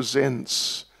Prabhupada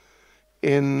presents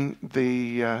in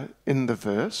the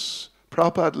verse,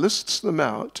 Prabhupada lists them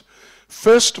out.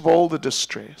 First of all, the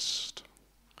distressed.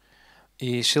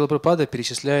 И Шрила Прабхупада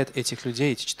перечисляет этих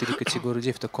людей, эти 4 категории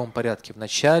людей в таком порядке.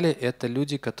 Вначале это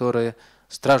люди, которые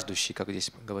страждущие, как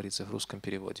здесь говорится в русском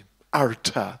переводе.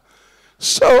 Arta.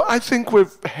 So I think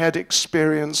we've had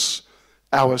experience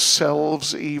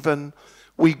ourselves even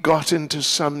we got into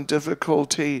some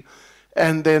difficulty,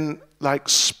 and then like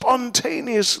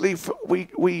spontaneously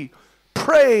we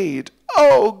prayed,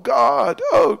 "Oh God,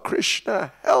 oh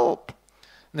Krishna, help."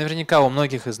 Наверняка у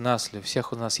многих из нас, или у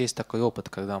всех у нас есть такой опыт,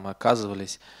 когда мы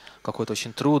оказывались в какой-то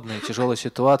очень трудной, тяжелой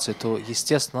ситуации, то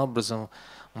естественным образом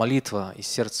молитва из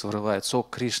сердца вырывается: «О,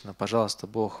 Кришна, пожалуйста,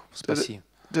 Бог, спаси».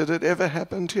 Did it ever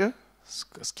happen to you?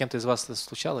 С кем-то из вас это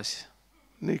случалось?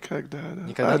 Никогда.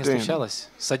 Никогда не случалось?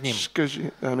 С одним?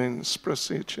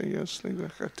 Спросите, если вы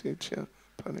хотите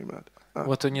понимать.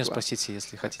 Вот у нее спросите,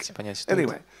 если хотите понять, что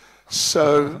Anyway, это.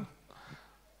 so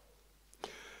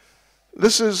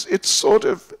it's sort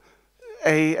of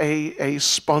a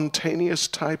spontaneous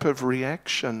type of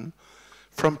reaction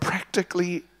from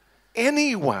practically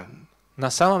anyone.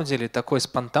 На самом деле, такой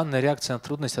спонтанной реакцией на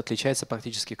трудность отличается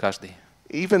практически каждый.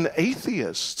 Even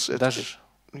atheists.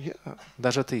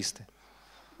 Даже атеисты.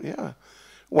 Yeah.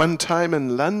 One time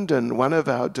in London, one of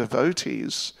our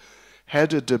devotees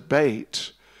had a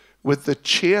debate with the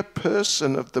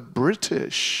chairperson of the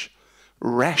British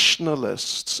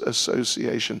Rationalists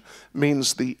Association,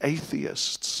 means the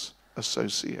Atheists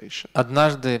Association.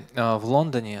 Однажды в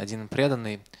Лондоне один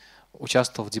преданный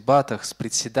участвовал в дебатах с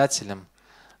председателем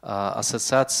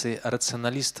Ассоциации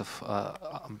рационалистов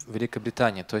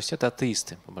Великобритании. То есть это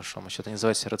атеисты, по большому счету, они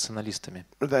называются рационалистами.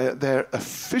 They're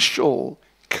official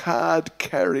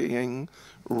card-carrying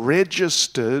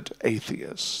registered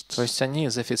atheists. То есть они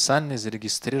официальные,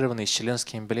 зарегистрированные с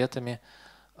членскими билетами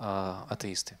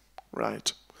атеисты.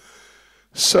 Right.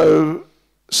 So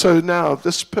now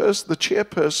this person, the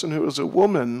chairperson, who was a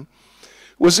woman,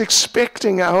 was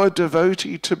expecting our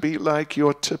devotee to be like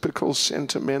your typical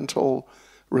sentimental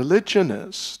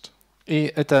religionist.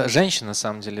 И эта женщина, на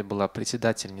самом деле, была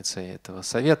председательницей этого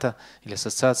совета или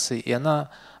ассоциации, и она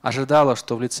ожидала,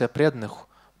 что в лице преданного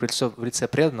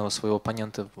своего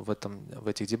оппонента в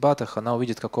этих дебатах она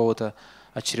увидит какого-то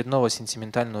очередного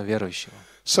сентиментального верующего.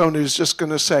 Someone who's just going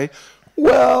to say,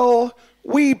 "Well,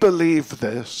 we believe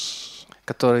this."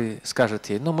 Который скажет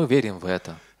ей: ну, мы верим в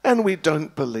это. And we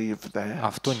don't believe that. А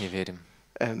в то не верим.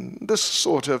 And this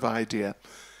sort of idea.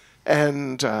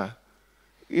 And,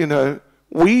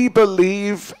 we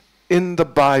believe in the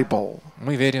Bible.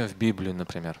 Мы верим в Библию,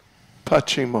 например.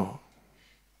 Почему?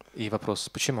 И вопрос: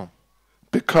 почему?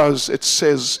 Because it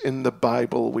says in the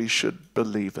Bible we should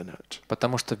believe in it.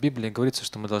 Потому что в Библии говорится,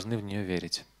 что мы должны в нее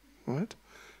верить. Right?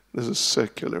 This is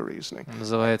circular reasoning.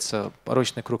 Называется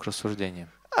порочный круг рассуждения.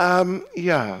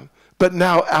 Yeah. But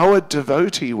now our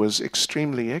devotee was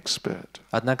extremely expert.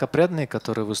 Однако преданный,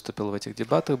 который выступил в этих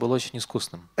дебатах, был очень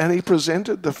искусным. And he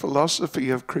presented the philosophy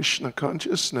of Krishna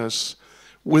consciousness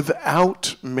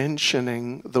without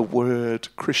mentioning the word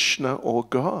Krishna or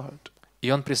God. И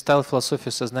он представил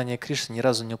философию сознания Кришны, ни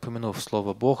разу не упомянув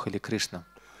слово Бог или Кришна.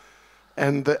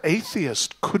 And the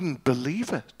atheist couldn't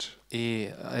believe it.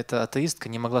 И эта атеистка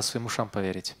не могла своим ушам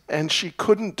поверить. And she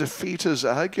couldn't defeat his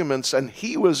arguments, and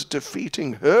he was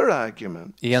defeating her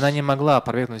argument. И она не могла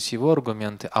опровергнуть его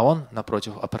аргументы, а он,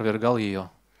 напротив, опровергал ее.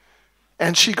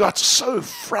 And she got so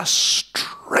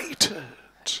frustrated.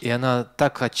 И она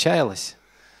так отчаялась,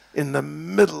 In the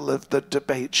middle of the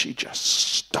debate, she just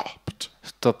stopped.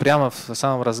 что прямо в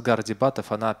самом разгар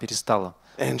дебатов она перестала.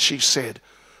 And she said,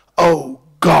 "Oh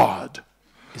God."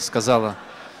 И сказала: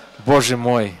 Боже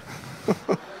мой.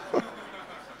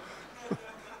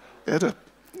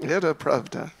 Это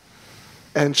правда.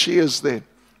 And she is the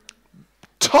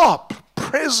top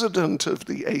president of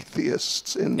the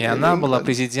atheists in И она была England.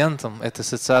 президентом этой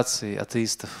ассоциации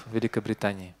атеистов в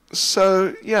Великобритании.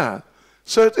 So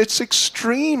it's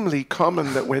extremely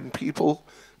common that when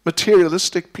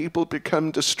materialistic people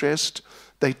become distressed,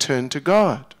 they turn to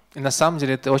God. И на самом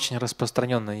деле это очень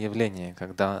распространенное явление,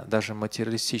 когда даже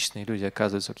материалистичные люди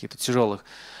оказываются в каких-то тяжелых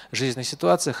жизненных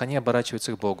ситуациях, они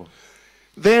оборачиваются к Богу.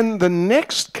 Then the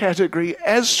next category,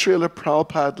 as Srila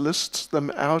Prabhupada lists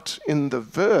them out in the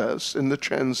verse, in the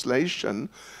translation,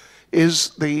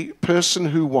 is the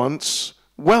person who wants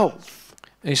wealth.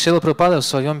 И Шрила Прабхупада в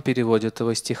своем переводе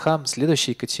этого стиха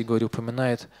следующей категории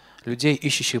упоминает людей,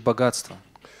 ищущих богатство.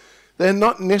 They're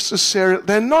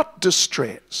not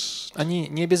distressed. Они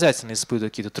не обязательно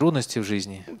испытывают какие-то трудности в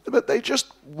жизни, But they just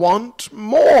want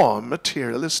more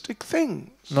materialistic things.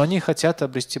 но они хотят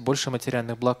обрести больше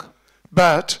материальных благ,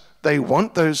 But they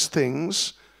want those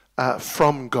things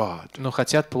from God. но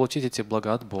хотят получить эти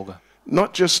блага от Бога.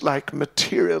 Not just like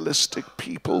materialistic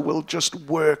people will just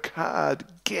work hard,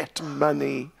 get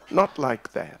money. Not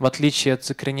like that. В отличие от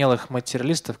закоренелых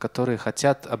материалистов, которые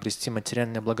хотят обрести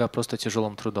материальные блага просто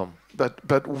тяжелым трудом.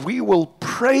 But we will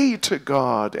pray to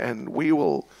God and we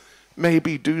will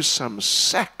maybe do some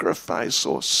sacrifice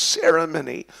or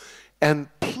ceremony and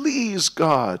please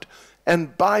God,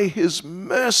 and by His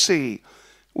mercy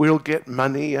we'll get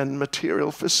money and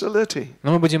material facility.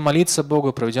 Но мы будем молиться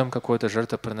Богу, проведем какое-то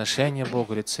жертвоприношение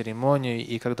Богу или церемонию,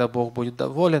 и когда Бог будет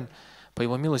доволен, по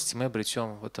Его милости мы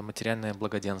обретем в это материальное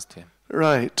благоденствие.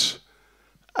 Right.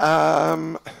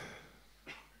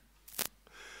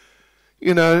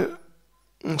 You know,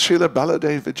 Srila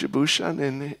Baladev Vijayabhushan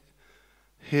in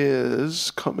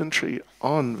his commentary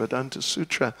on Vedanta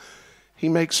Sutra, he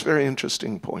makes a very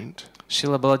interesting point.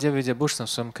 Шрила Баладева Видьябхушан в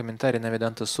своем комментарии на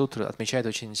Веданта Сутру отмечает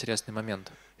очень интересный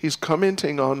момент. He's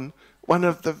commenting on one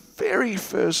of the very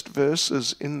first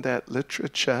verses in that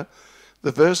literature,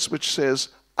 the verse which says,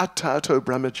 Attato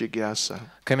Brahma Jigyasa.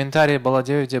 Комментарий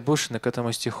Баладева Видьябхушана к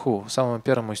этому стиху, самому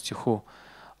первому стиху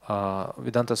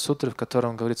Веданта Сутры, в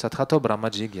котором говорится «Адхато Брахма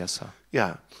Джигьяса».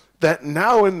 Yeah. That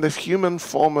now in the human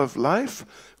form of life,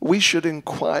 we should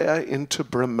inquire into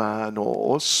Brahman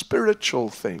or spiritual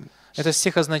things. Этот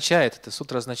стих означает, эта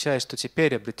сутра означает, что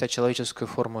теперь, обретя человеческую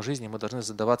форму жизни, мы должны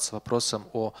задаваться вопросом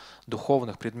о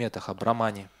духовных предметах, о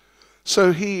брамане.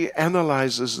 So he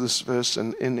analyzes this verse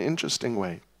in an interesting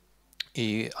way.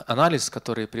 И анализ,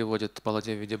 который приводит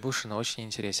Баладева Видьябхушана, очень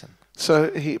интересен. So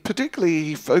particularly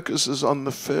he focuses on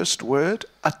the first word,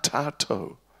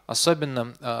 atato.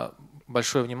 Особенно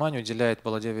большое внимание уделяет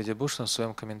Баладева Видьябхушана в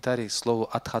своем комментарии слову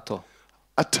 «адхато».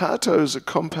 Atato is a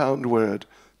compound word.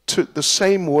 To the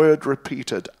same word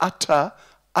repeated, atta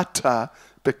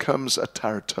becomes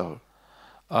atarto.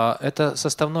 Это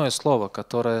составное слово,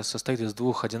 которое состоит из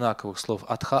двух одинаковых слов.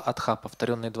 Адха,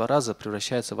 повторенные два раза,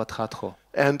 превращается в адхатхо.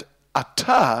 And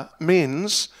atta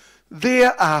means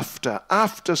thereafter,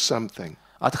 after something.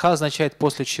 Адха означает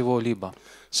после чего-либо.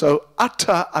 So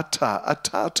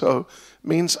atato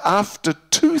means after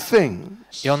two things.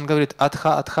 И он говорит,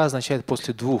 адха означает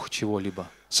после двух чего-либо.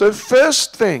 So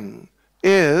first thing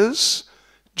is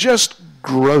just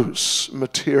gross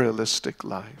materialistic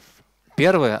life.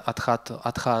 Первое,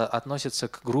 адха относится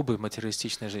к грубой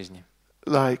материалистичной жизни.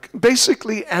 Like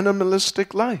basically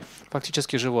animalistic life.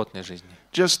 Фактически животной жизни.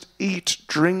 Just eat,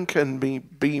 drink and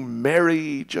be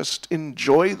merry, just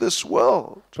enjoy this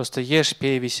world. Просто ешь,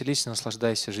 пей, веселись,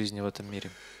 наслаждайся жизнью в этом мире.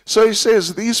 So he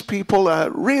says these people are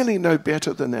really no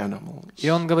better than animals. И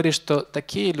он говорит, что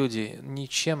такие люди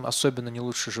ничем особенно не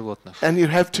лучше животных. And you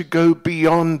have to go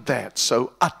beyond that.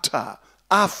 So atta,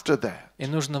 after that. И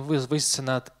нужно вывеситься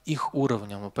над их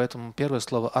уровнем. И поэтому первое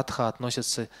слово «адха»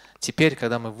 относится теперь,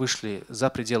 когда мы вышли за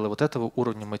пределы вот этого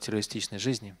уровня материалистичной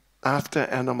жизни. After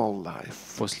animal life.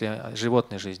 После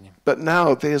животной жизни. But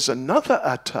now there's another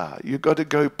atta. You've got to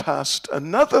go past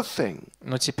another thing.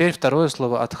 Но теперь второе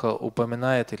слово «адха»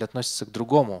 упоминает или относится к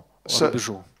другому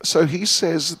рубежу. So he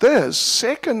says this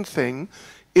second thing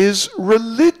is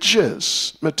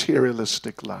religious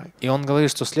materialistic life. И он говорит,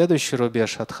 что следующий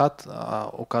рубеж адхат,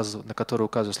 на который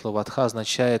указывает слово адха,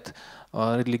 означает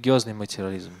религиозный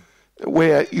материализм.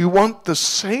 Where you want the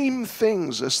same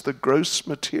things as the gross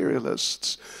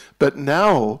materialists, but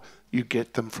now you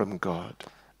get them from God.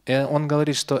 И он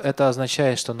говорит, что это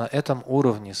означает, что на этом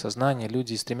уровне сознания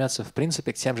люди стремятся в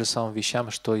принципе к тем же самым вещам,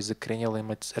 что и закоренелые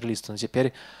материалисты, но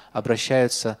теперь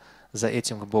обращаются за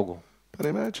этим к Богу.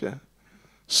 Понимаете?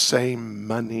 Same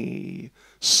money,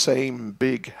 same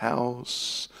big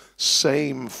house,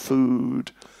 same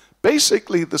food,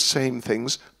 basically the same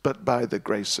things, but by the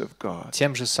grace of God.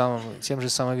 Тем же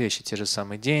самые вещи, те же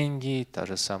самые деньги, та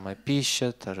же самая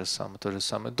пища, тот же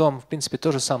самый дом, в принципе,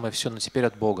 то же самое все, но теперь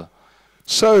от Бога.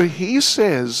 So he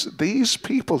says these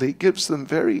people, he gives them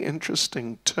very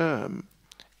interesting term.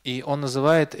 И он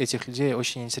называет этих людей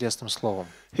очень интересным словом.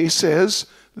 He says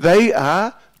they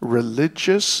are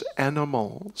religious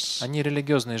animals. Они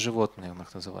религиозные животные, он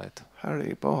их называет.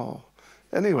 Haribol.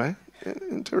 Anyway,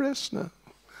 interesting.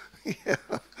 Yeah.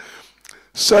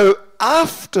 So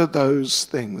after those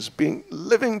things,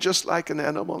 living just like an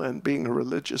animal and being a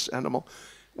religious animal,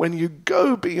 when you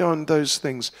go beyond those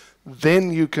things,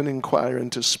 then you can inquire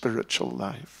into spiritual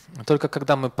life. Только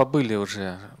когда мы побыли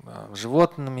уже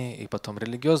животными и потом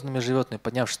религиозными животными,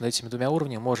 поднявшись над этими двумя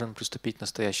уровнями, можем приступить к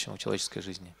настоящему человеческой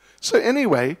жизни. So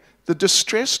anyway, the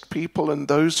distressed people and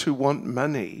those who want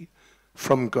money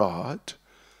from God,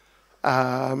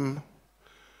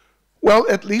 well,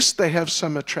 at least they have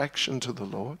some attraction to the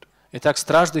Lord. Итак,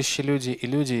 страждущие люди и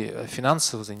люди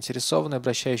финансово заинтересованные,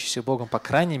 обращающиеся к Богу, по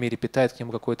крайней мере, питают к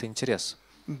Нему какой-то интерес.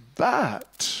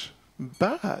 But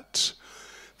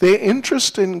their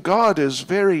interest in God is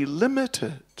very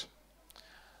limited.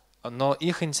 Но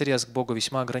их интерес к Богу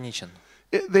весьма ограничен.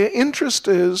 Their interest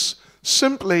is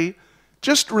simply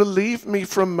just relieve me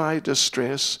from my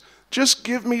distress, Just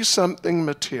give me something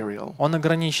material. Он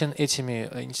ограничен этими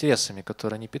интересами,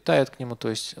 которые они питают к нему, то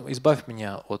есть избавь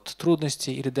меня от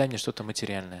трудностей или дай мне что-то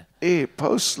материальное. И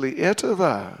после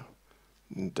этого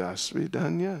до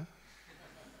свидания.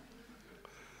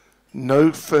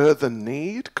 No further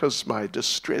need, because my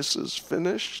distress is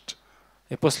finished.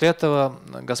 И после этого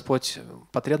Господь,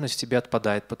 потребность в тебе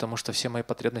отпадает, потому что все мои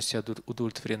потребности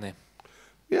удовлетворены.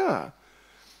 Yeah.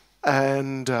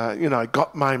 And, I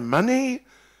got my money,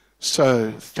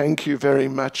 so thank you very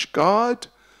much, God.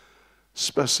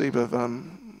 Спасибо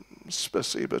вам,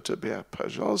 спасибо тебе,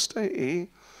 пожалуйста, и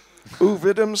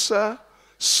увидимся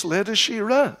в следующий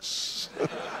раз.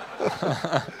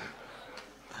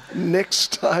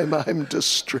 Next time I'm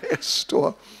distressed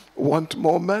or want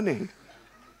more money.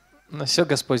 Ну все,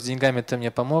 Господь, с деньгами ты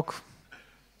мне помог,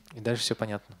 и дальше все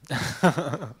понятно.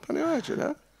 Понимаете,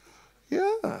 да?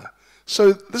 Yeah.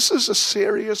 So this is a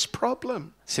serious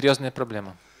problem. Серьезная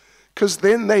проблема. Because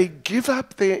then they give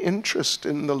up their interest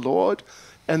in the Lord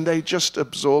and they just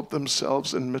absorb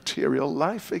themselves in material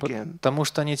life again. Потому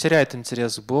что они теряют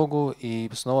интерес к Богу и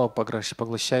снова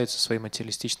поглощаются своей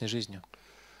материалистичной жизнью.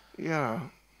 Yeah.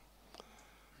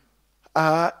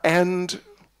 And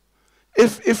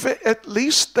if at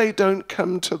least they don't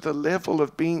come to the level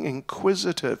of being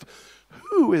inquisitive,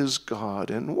 who is God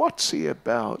and what's He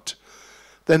about?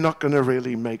 They're not going to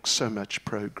really make so much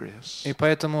progress. И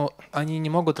поэтому они не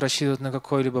могут рассчитывать на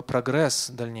какой-либо прогресс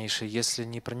дальнейший, если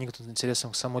не проникнут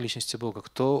интересом к самой личности Бога.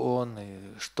 Кто Он, и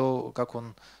что, как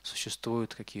Он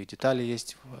существует, какие детали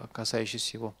есть,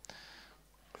 касающиеся Его.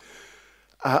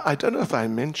 I don't know if I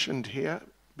mentioned here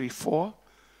before,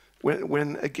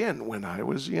 when I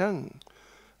was young,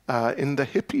 in the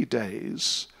hippie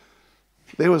days,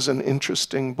 there was an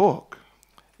interesting book.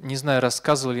 Не знаю,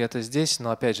 рассказывали ли это здесь, но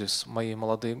опять же, в мои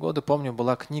молодые годы, помню,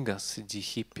 была книга среди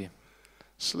хиппи.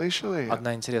 Слышали?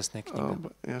 Одна интересная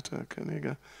книга. Это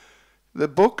книга. The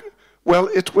book, well,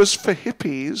 it was for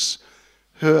hippies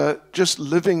who are just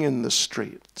living in the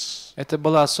streets. Это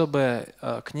была особая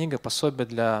книга, пособие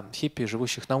для хиппи,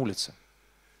 живущих на улице.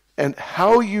 And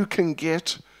how you can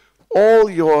get all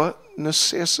your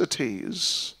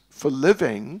necessities for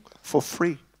living for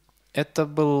free. Это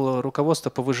было руководство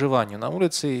по выживанию на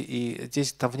улице, и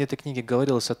здесь там в этой книге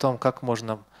говорилось о том, как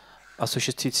можно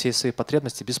осуществить все свои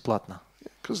потребности бесплатно.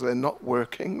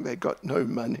 Working,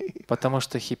 no, потому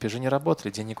что хиппи же не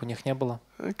работали, денег у них не было.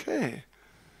 Okay.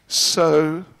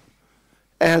 So,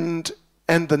 and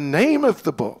the name of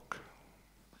the book.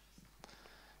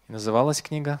 И называлась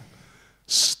книга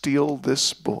Steal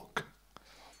this book.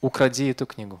 Укради эту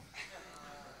книгу.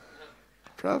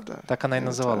 Правда? Так она и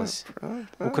называлась.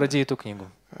 Укради эту книгу.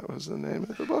 That was the name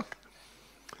of the book.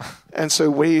 And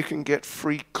so where you can get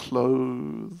free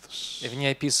clothes. И в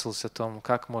ней описывалось о том,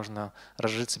 как можно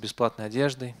разжиться бесплатной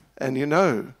одеждой. And you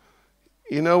know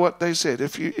what they said.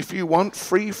 If you want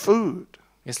free food.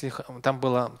 Если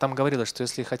там говорилось, что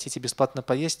если хотите бесплатно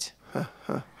поесть, go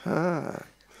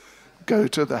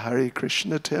to the Hare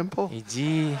Krishna temple.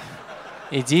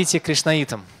 Идите к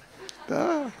кришнаитам.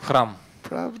 Да. В храм.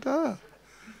 Правда.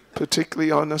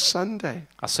 Particularly on a Sunday.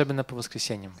 Особенно по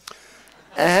воскресеньям.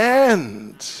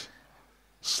 And,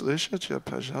 слышите,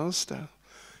 пожалуйста,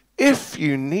 if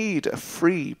you need a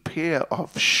free pair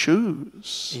of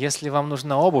shoes, если вам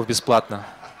нужна обувь бесплатно,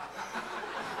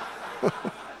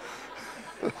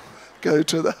 go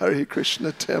to the Hare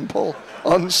Krishna temple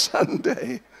on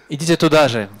Sunday. Идите туда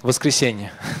же в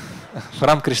воскресенье, в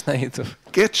храм кришнаитов.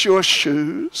 Get your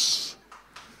shoes.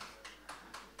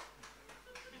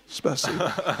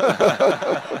 Спасибо.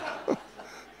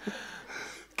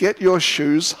 Get your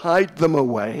shoes, hide them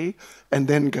away, and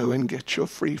then go and get your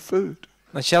free food.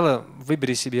 Сначала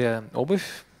выбери себе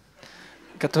обувь,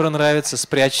 которая нравится,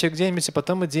 спрячь ее где-нибудь, и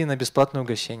потом иди на бесплатное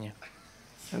угощение.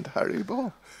 And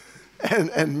Haribol.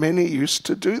 And many used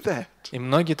to do that. И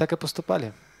многие так и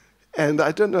поступали. And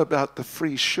I don't know about the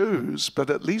free shoes, but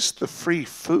at least the free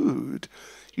food.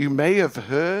 You may have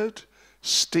heard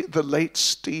the late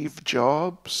Steve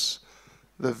Jobs,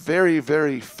 the very,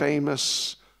 very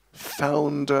famous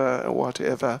founder or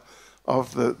whatever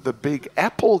of the big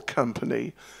Apple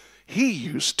company. He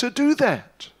used to do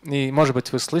that. И, может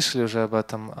быть, вы слышали уже об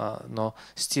этом, но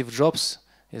Стив Джобс,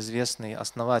 известный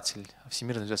основатель,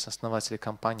 всемирно известный основатель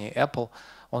компании Apple,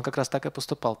 он как раз так и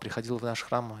поступал, приходил в наш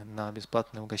храм на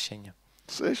бесплатное угощение.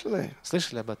 Слышали?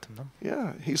 Слышали об этом, да?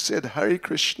 Yeah, he said Hare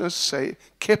Krishna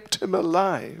kept him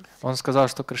alive. Он сказал,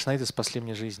 что кришнаиты спасли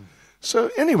мне жизнь.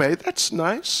 So anyway, that's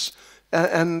nice,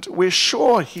 and we're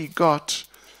sure he got,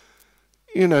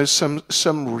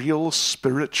 some real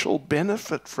spiritual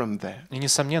benefit from that. И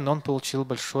несомненно, он получил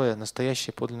большое,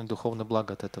 настоящее подлинное духовное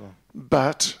благо от этого.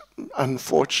 But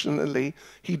unfortunately,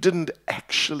 he didn't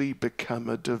actually become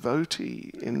a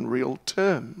devotee in real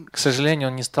terms. К сожалению,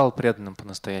 он не стал преданным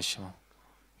по-настоящему.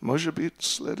 Может быть,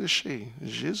 следующей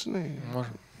жизни.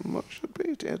 Может. Может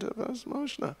быть, это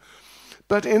возможно.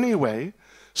 But anyway,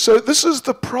 so this is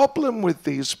the problem with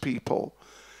these people,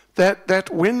 that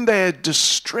when they're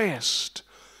distressed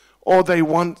or they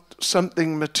want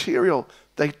something material,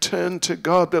 they turn to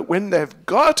God. But when they've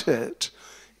got it,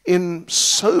 in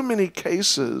so many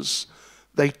cases,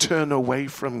 they turn away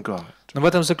from God. Но в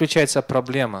этом заключается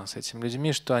проблема с этими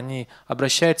людьми, что они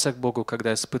обращаются к Богу,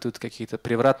 когда испытывают какие-то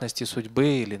превратности судьбы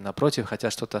или, напротив,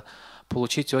 хотят что-то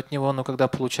получить от Него, но когда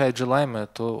получают желаемое,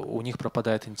 то у них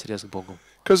пропадает интерес к Богу.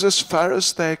 Because as far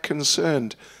as they're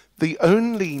concerned, the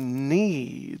only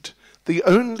need, the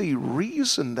only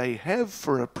reason they have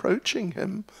for approaching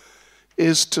Him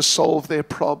is to solve their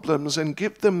problems and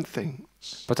give them things.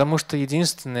 Потому что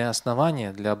единственное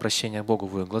основание для обращения к Богу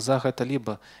в их глазах — это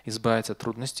либо избавиться от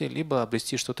трудностей, либо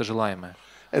обрести что-то желаемое.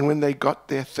 And when they got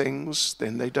their things,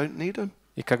 then they don't need Him.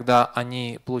 И когда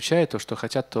они получают то, что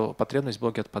хотят, то потребность в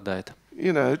Боге отпадает.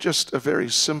 You know, just a very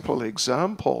simple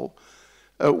example.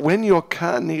 When your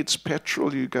car needs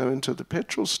petrol, you go into the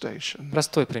petrol station.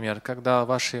 Простой пример. Когда в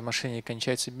вашей машине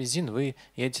кончается бензин, вы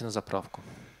едете на заправку.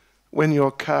 When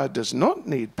your car does not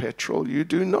need petrol, you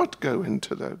do not go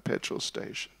into the petrol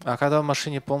station. А когда в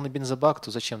машине полный бензобак,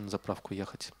 то зачем на заправку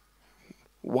ехать?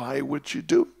 Why would you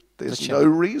do it? There's Зачем? no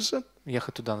reason.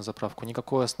 Ехать туда на заправку.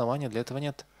 Никакого основания для этого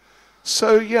нет.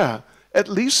 So yeah, at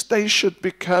least they should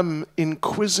become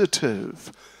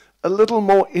inquisitive, a little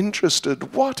more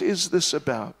interested. What is this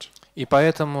about? И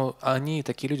поэтому они,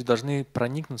 такие люди, должны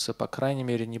проникнуться, по крайней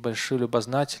мере, небольшой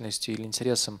любознательностью или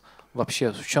интересом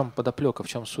вообще, в чем подоплека, в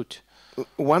чем суть.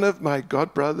 One of my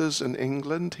godbrothers in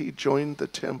England, he joined the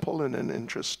temple in an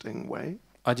interesting way.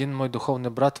 Один мой духовный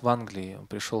брат в Англии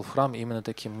пришел в храм именно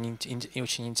таким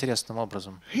очень интересным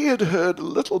образом. He had heard a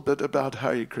little bit about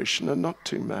Hare Krishna, not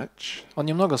too much. Он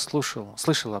немного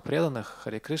слышал о преданных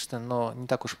Харе Кришны, но не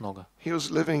так уж много. He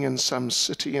was living in some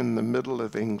city in the middle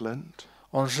of England.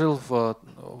 Он жил в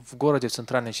городе в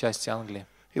центральной части Англии.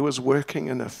 He was working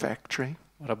in a factory.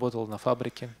 Работал на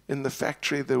фабрике. In the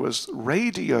factory there was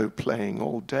radio playing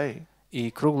all day.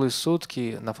 И круглые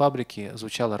сутки на фабрике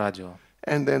звучало радио.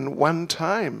 And then one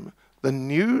time the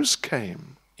news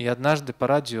came. И однажды по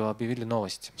радио объявили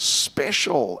новость.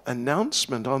 Special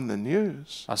announcement on the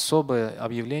news. Особое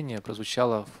объявление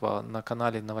прозвучало на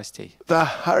канале новостей. The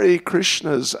Hare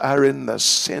Krishnas are in the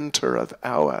center of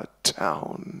our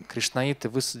town. Кришнаиты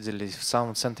высадились в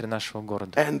самом центре нашего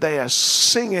города. And they are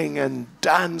singing and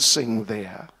dancing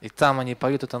there. И там они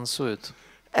поют и танцуют.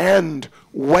 And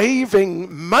waving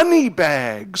money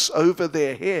bags over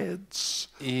their heads.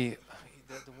 И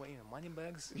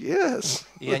Yes.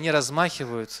 И они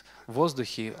размахивают в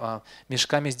воздухе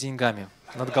мешками с деньгами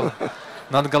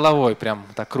над головой, прям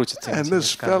так крутятся. And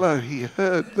this fellow, he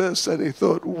heard this and he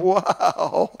thought,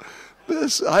 wow,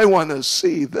 this, I want to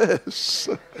see this.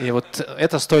 И вот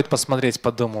это стоит посмотреть,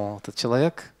 подумал этот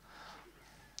человек.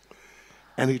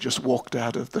 And he just walked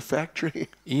out of the factory.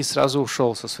 И сразу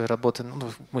ушел со своей работы, ну,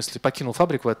 в смысле, покинул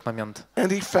фабрику в этот момент. And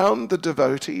he found the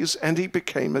devotees and he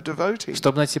became a devotee.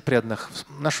 Чтобы найти преданных,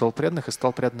 нашел преданных и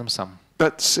стал преданным сам.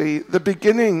 But see, the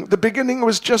beginning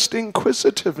was just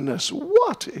inquisitiveness.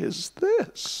 What is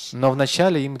this? Но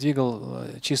вначале им двигал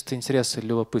чистый интерес и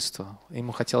любопытство.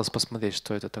 Ему хотелось посмотреть,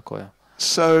 что это такое.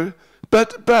 So,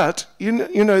 but you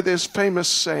know, there's famous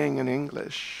saying in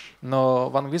English. Но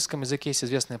в английском языке есть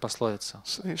известная пословица.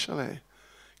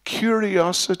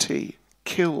 Curiosity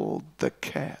killed the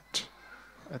cat.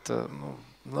 Это,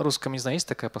 на русском, не знаю, есть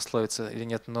такая пословица или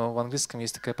нет, но в английском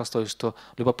есть такая пословица, что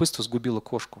любопытство сгубило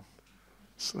кошку.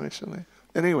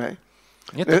 Anyway.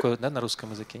 Нет такой, да, на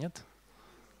русском языке, нет?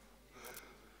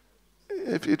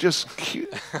 If you just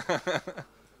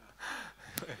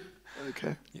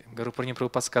okay. Гарупурни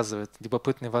подсказывает,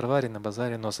 любопытные Варваре на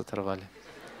базаре нос оторвали.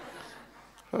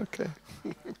 Okay.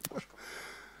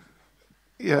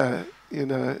 Yeah, you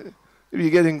know, if you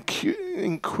get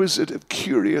inquisitive,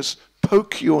 curious,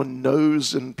 poke your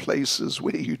nose in places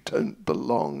where you don't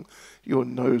belong, your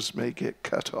nose may get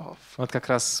cut off. Вот как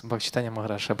раз Бхакти Чайтанья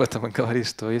Махарадж об этом и говорит,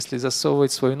 что если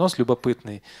засовывать свой нос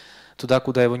любопытный туда,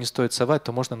 куда его не стоит совать,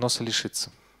 то можно носа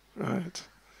лишиться. Right.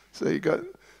 So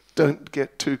don't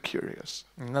get too curious.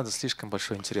 Не надо слишком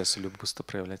большой интерес и любопытство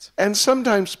проявлять. And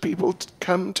sometimes people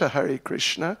come to Hare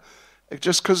Krishna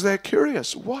just because they're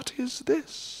curious. What is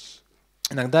this?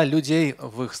 Иногда людей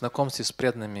в их знакомстве с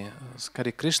преданными, с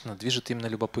Харе Кришна, движет именно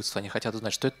любопытство. Они хотят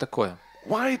узнать, что это такое.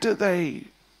 Why do they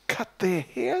cut their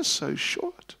hair so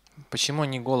short? Почему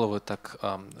они головы так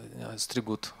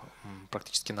стригут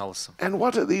практически на лысо. And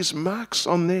what are these marks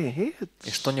on their И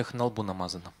heads? что у них на лбу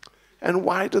намазано? And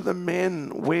why do the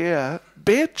men wear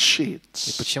bed И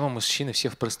sheets? почему мужчины все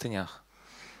в простынях?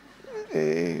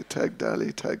 Hey,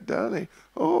 tagdali, tagdali.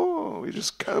 Oh, we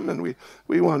just come and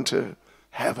we want to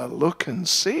have a look and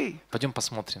see. Пойдем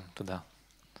посмотрим туда.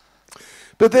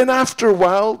 But then after a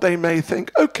while they may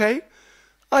think, okay,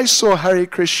 I saw Hare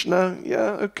Krishna.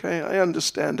 Yeah, okay, I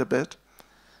understand a bit.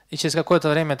 И через какое-то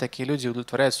время такие люди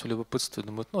удовлетворяют свое любопытство и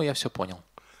думают, ну, я все понял.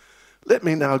 Let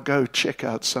me now go check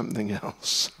out something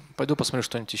else. Пойду посмотрю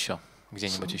что-нибудь еще,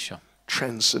 где-нибудь еще.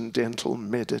 Transcendental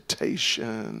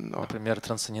meditation, or Например,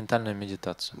 трансцендентальную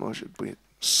медитацию. может быть,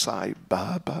 Sai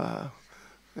Baba.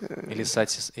 Или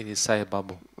Сай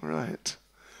Бабу. Right.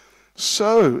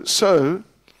 So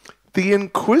the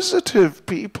inquisitive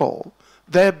people,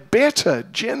 they're better,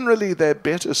 generally they're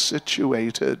better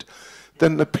situated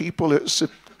than the people who are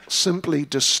simply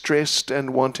distressed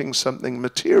and wanting something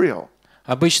material.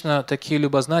 Обычно такие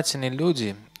любознательные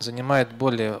люди занимают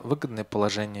более выгодное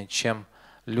положение, чем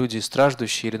люди,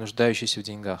 страждущие или нуждающиеся в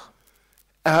деньгах.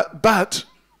 But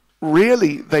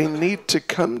really they need to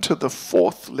come to the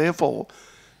fourth level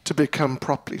to become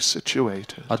properly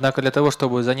situated. Однако для того,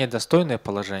 чтобы занять достойное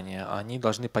положение, они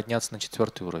должны подняться на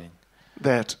 4-й уровень.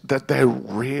 That they're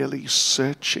really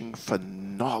searching for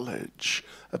knowledge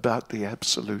about the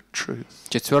absolute truth.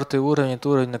 4-й уровень — это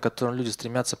уровень, на котором люди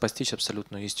стремятся постичь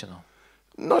абсолютную истину.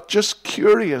 Not just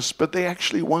curious, but they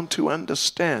actually want to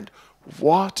understand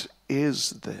what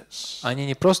is this. Они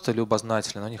не просто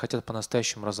любознательны, но они хотят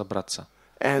по-настоящему разобраться.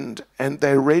 And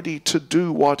they're ready to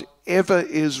do whatever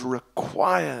is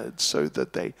required so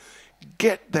that they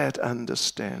get that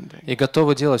understanding. И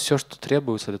готовы делать все, что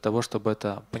требуется для того, чтобы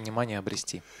это понимание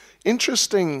обрести.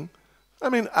 Interesting, I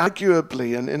mean,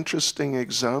 arguably an interesting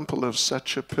example of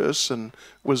such a person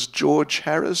was George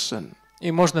Harrison.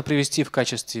 И можно привести в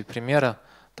качестве примера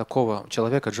такого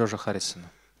человека Джорджа Харрисона.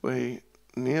 We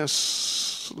near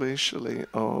слышали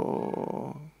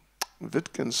о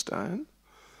Wittgenstein,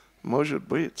 может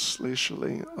быть,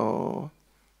 слышали о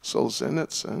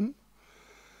Солженицын,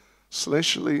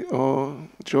 слышали о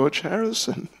Джордж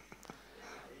Харрисон.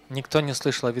 Никто не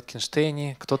слышал о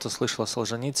Виткенштейне, кто-то слышал о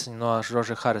Солженицыне, но о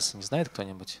Джордже Харрисоне знает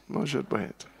кто-нибудь? Может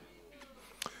быть.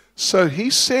 So he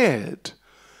said,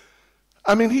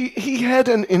 I mean, he had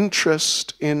an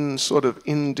interest in sort of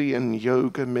Indian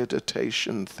yoga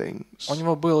meditation things. У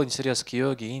него был интерес к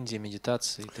йоге, Индии,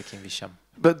 медитации и таким вещам.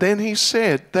 But then he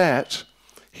said that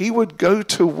he would go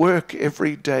to work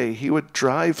every day. He would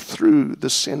drive through the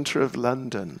center of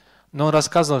London. Но он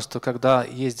рассказывал, что когда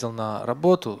ездил на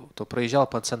работу, то проезжал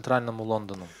по центральному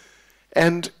Лондону.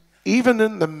 And even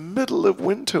in the middle of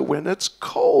winter when it's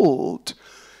cold,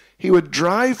 he would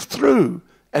drive through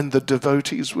and the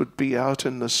devotees would be out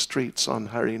in the streets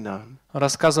on Harinam. Он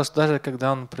рассказывал, что даже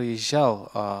когда он проезжал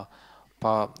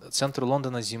по центру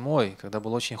Лондона зимой, когда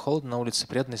было очень холодно, на улице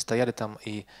преданные стояли там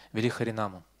и вели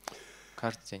Харинаму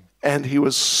каждый день. And he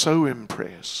was so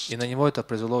impressed. И на него это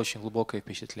произвело очень глубокое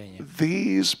впечатление.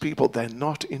 These people, they're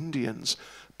not Indians,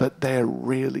 but they're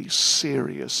really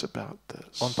serious about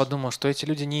this. Он подумал, что эти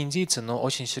люди не индийцы, но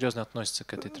очень серьезно относятся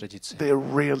к этой традиции. There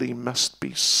really must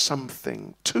be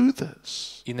something to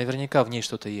this. И наверняка в ней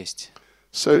что-то есть.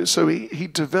 So he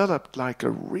developed like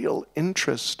a real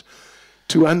interest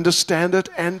to understand it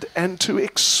and to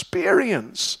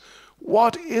experience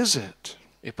what is it.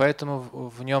 И поэтому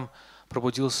в нем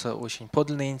пробудился очень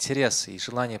подлинный интерес и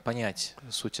желание понять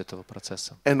суть этого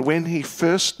процесса. And when he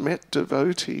first met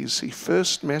devotees, he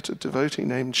first met a devotee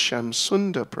named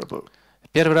Shamsundar Prabhu.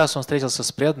 Первый раз он встретился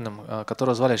с преданным,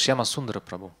 которого звали Шьяма Сундара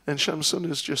Прабху. And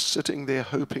Shamsundar is just sitting there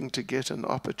hoping to get an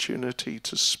opportunity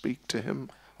to speak to him.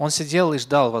 Он сидел и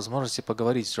ждал возможности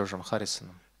поговорить с Джорджем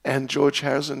Харрисоном. And George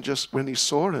Harrison, just when he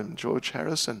saw him, George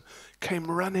Harrison came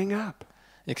running up.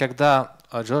 И когда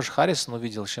Джордж Харрисон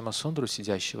увидел Шьяма Сундару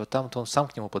сидящего там, то он сам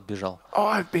к нему подбежал. Oh,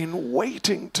 I've been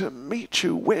waiting to meet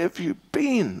you. Where have you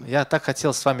been? Я так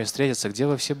хотел с вами встретиться, где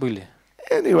вы все были?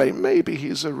 Anyway, maybe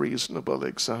he's a reasonable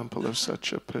example of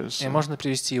such a И person. можно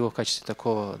привести его в качестве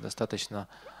такого достаточно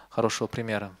хорошего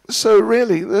примера. So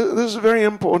really, this is a very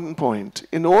important point.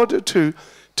 In order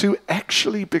to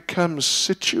actually become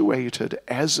situated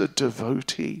as a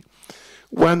devotee,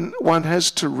 one has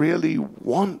to really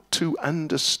want to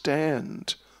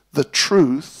understand the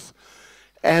truth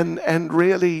and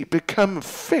really become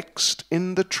fixed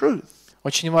in the truth.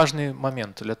 Очень важный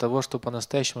момент. Для того, чтобы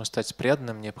по-настоящему стать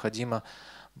преданным, необходимо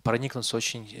проникнуться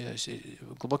очень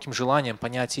глубоким желанием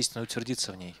понять истину и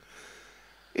утвердиться в ней.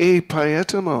 И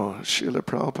поэтому Шрила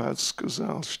Прабхупад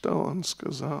сказал, что он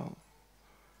сказал?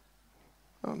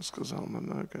 Он сказал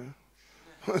много.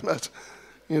 But,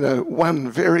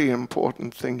 one very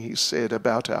important thing he said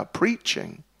about our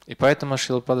preaching. И поэтому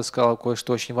Шрила Прабхупада сказал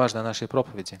кое-что очень важное о нашей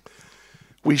проповеди.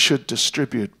 We should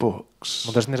distribute books.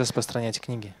 Мы должны распространять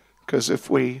книги. Because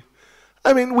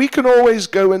we can always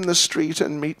go in the street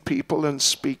and meet people and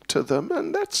speak to them,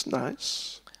 and that's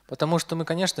nice. Потому что мы,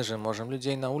 конечно же, можем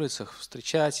людей на улицах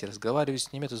встречать и разговаривать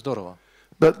с ними, это здорово.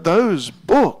 But those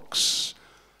books,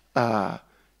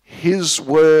 his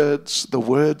words, the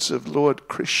words of Lord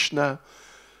Krishna,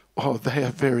 they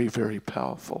are very, very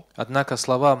powerful. Однако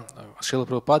слова Шрилы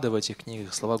Прабхупады в этих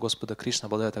книгах, слова Господа Кришны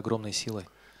обладают огромной силой.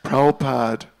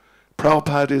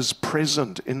 Prabhupada is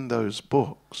present in those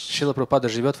books. Шрила Прабхупада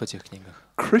живет в этих книгах.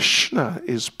 Krishna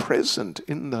is present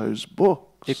in those books.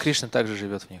 И Кришна также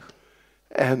живет в них.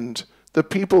 And the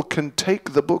people can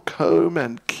take the book home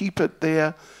and keep it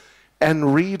there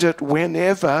and read it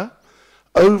whenever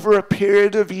over a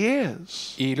period of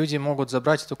years. И люди могут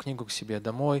забрать эту книгу к себе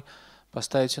домой,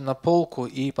 поставить ее на полку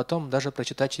и потом даже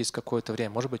прочитать через какое-то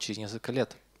время, может быть, через несколько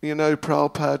лет.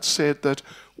 Prabhupada said that,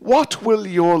 what will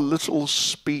your little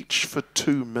speech for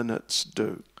 2 minutes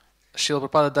do? Шрила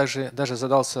Прабхупада даже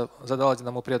задал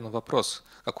одному преданному вопрос.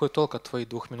 Какой толк от твоей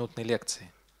 2-минутной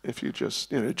лекции? If you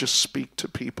just speak to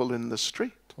people in the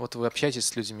street. Вот вы общаетесь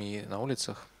с людьми на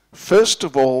улицах. First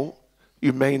of all,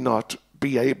 you may not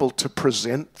be able to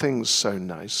present things so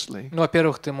nicely. Ну,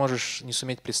 во-первых, ты можешь не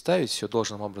суметь представить все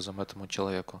должным образом этому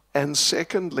человеку. And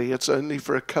secondly, it's only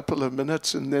for a couple of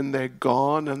minutes and then they're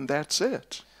gone and that's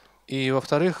it. И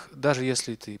во-вторых, даже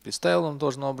если ты представил им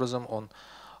должным образом,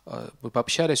 вы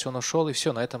пообщались, он ушел, и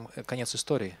все, на этом конец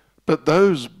истории. But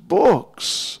those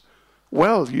books,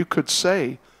 well, you could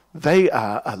say they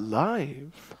are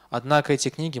alive. Однако эти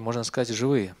книги, можно сказать,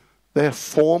 живые. They're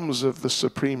forms of the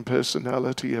Supreme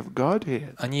Personality of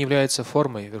Godhead. Они являются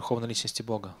формой Верховной Личности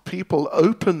Бога. People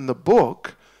open the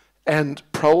book and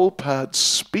Prabhupada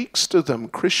speaks to them,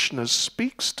 Krishna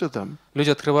speaks to them. Люди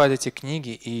открывают эти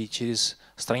книги, и через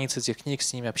страницы этих книг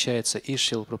с ними общается и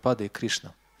Шрила Прабхупада, и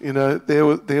Кришна.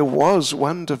 There was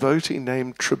one devotee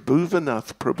named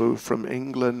Tribhuvanath Prabhu from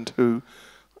England who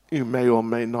you may or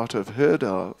may not have heard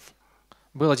of.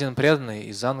 Был один преданный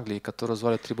из Англии, которого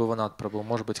звали Трибхуванат Прабху.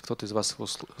 Может быть, кто-то из вас его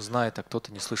знает, а кто-то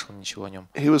не слышал ничего о нем.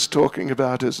 He was talking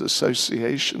about his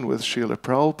association with Srila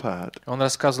Prabhupada. Он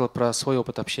рассказывал про свой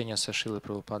опыт общения со Шрилой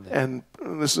Прабхупадой. And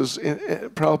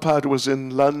Prabhupada was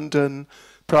in London.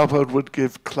 Prabhupada would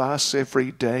give class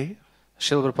every day.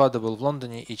 Шрила Прабхупада был в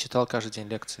Лондоне и читал каждый день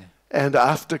лекции. And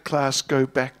after class go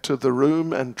back to the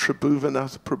room, and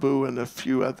Tribhuvanath Prabhu and a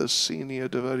few other senior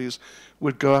devotees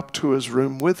would go up to his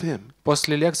room with him.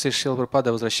 После лекции Шрила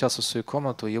Прабхупада возвращался в свою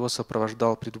комнату, его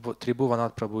сопровождал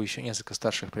Трибхуванат Прабху и еще несколько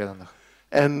старших преданных.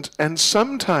 And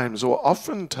sometimes or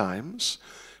oftentimes,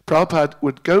 Prabhupada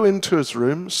would go into his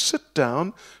room, sit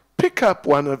down, pick up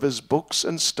one of his books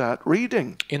and start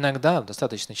reading. Иногда,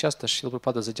 достаточно часто, Шрила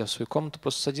Прабхупада, зайдя в свою комнату,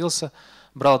 просто садился,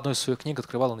 брал одну из своих книг,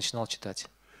 открывал и начинал читать.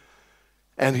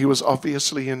 And he was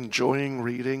obviously enjoying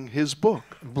reading his book.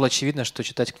 Было очевидно, что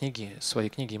читать книги, свои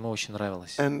книги ему очень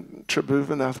нравилось. And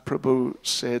Tribhuvanath Prabhu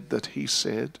said that he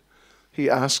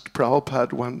asked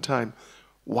Prabhupada one time,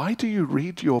 why do you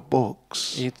read your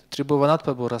books? И Трибхуванат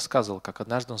Прабху рассказывал, как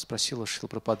однажды он спросил у Шрилы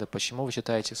Прабхупады, почему вы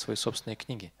читаете свои собственные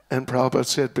книги? And Prabhupada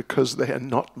said, because they are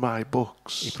not my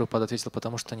books. И Прабхупада ответил,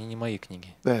 потому что они не мои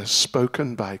книги. They are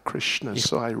spoken by Krishna,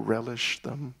 so I relish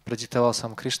them. Продиктовал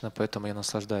сам Кришна, поэтому я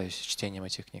наслаждаюсь чтением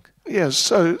этих книг. Yes,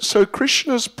 so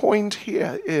Krishna's point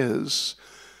here is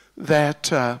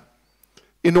that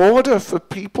in order for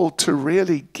people to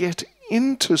really get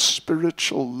into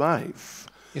spiritual life,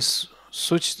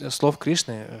 суть слов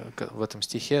Кришны в этом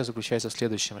стихе заключается в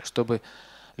следующем. Чтобы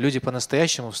люди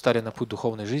по-настоящему встали на путь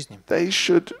духовной жизни, they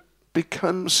should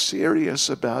become serious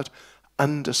about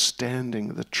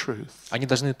understanding the truth. Они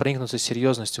должны проникнуться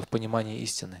серьезностью в понимании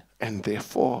истины. And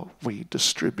therefore we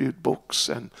distribute books,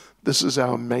 and this is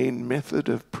our main method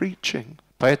of preaching.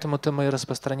 Поэтому-то мы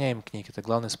распространяем книги. Это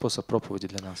главный способ проповеди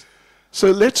для нас.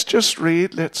 So let's just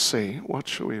read, let's see, what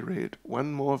shall we read?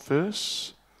 One more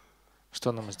verse?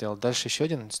 Что нам сделать? Дальше еще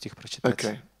один стих прочитать.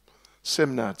 Okay.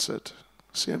 17.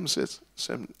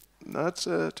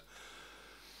 17.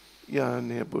 Я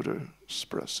не буду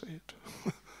спросить.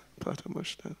 Потому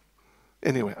что...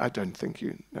 Anyway, I don't think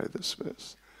you know this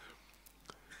verse.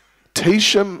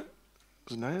 Tesham...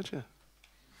 Знаете?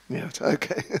 Нет,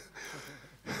 okay.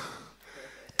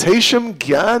 Tesham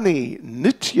gyani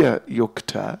nitya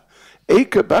yukta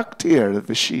eka bhaktir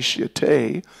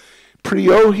vishishyate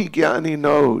Priyohi gyani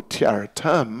no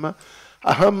tyartam,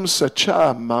 aham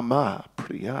sacha mama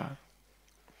priya.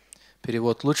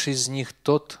 Перевод. Лучший из них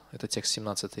тот, это текст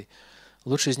 17,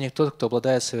 Лучший из них тот, кто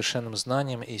обладает совершенным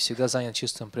знанием и всегда занят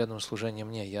чистым преданным служением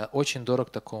мне. Я очень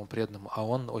дорог такому преданному, а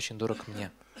он очень дорог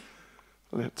мне.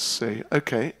 Let's see.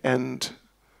 Okay, and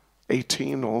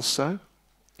 18 also.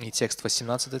 И текст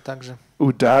 18 также.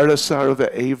 Udara sarva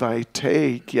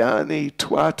evaite gyani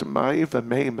twat maiva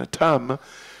me matam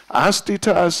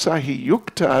astita sahi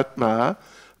yuktatma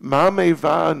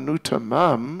mameva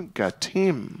nutamam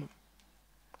gatim.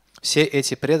 Все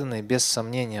эти преданные, без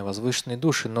сомнения, возвышенные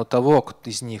души, но того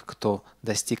из них, кто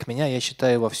достиг меня, я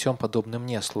считаю во всем подобным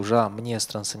мне, служа мне с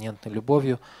трансцендентной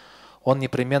любовью, он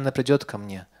непременно придет ко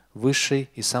мне,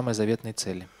 высшей и самой заветной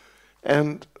цели.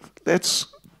 And let's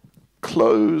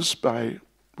close by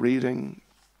reading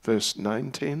verse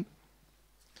 19.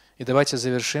 И давайте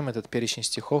завершим этот перечень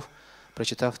стихов,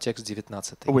 прочитав текст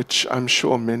 19. Which I'm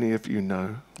sure many of you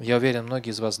know. Я уверен, многие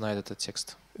из вас знают этот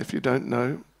текст. If you don't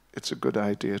know, it's a good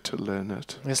idea to learn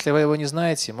it. Если вы его не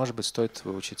знаете, может быть, стоит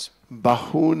выучить.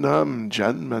 Bahunam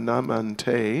janmanam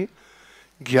ante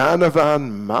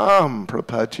gyanavan mam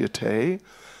prapadyate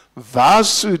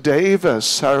vasudeva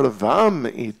sarvam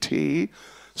iti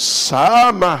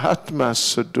sa mahatma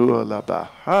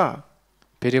sadurlabha.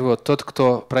 Перевод. Тот,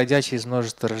 кто, пройдя через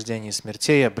множество рождений и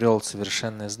смертей, обрел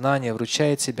совершенное знание,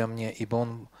 вручает себя мне, ибо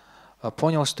он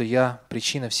понял, что я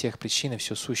причина всех причин и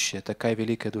все сущее. Такая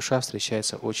великая душа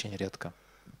встречается очень редко.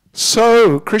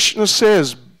 So Krishna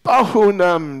says,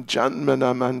 Bahunam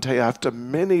janmanam ante, after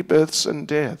many births and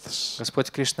deaths. Господь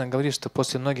Кришна говорит, что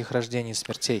после многих рождений и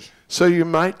смертей. So you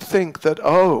might think that,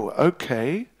 oh,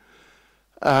 okay,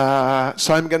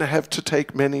 so I'm going to have to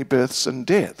take many births and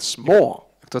deaths, more.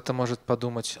 Кто-то может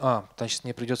подумать, значит,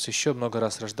 мне придется еще много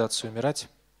раз рождаться и умирать.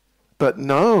 But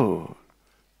no,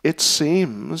 it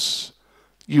seems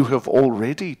you have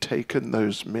already taken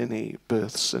those many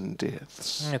births and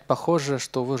deaths. Нет, похоже,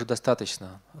 что вы уже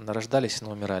достаточно нарождались и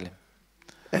умирали.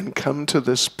 And come to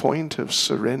this point of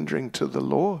surrendering to the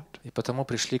Lord. И потому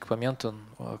пришли к моменту,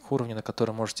 к уровню, на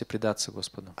котором можете предаться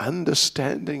Господу.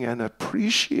 Understanding and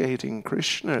appreciating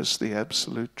Krishna as the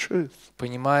absolute truth.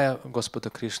 Понимая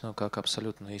Господа Кришну как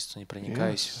абсолютную истину,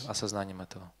 проникаясь осознанием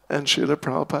этого. And Srila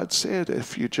Prabhupada said,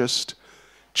 if you just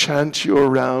chant your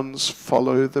rounds,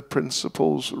 follow the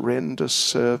principles, render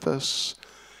service,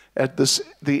 at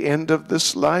the end of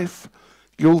this life,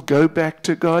 you'll go back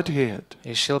to Godhead.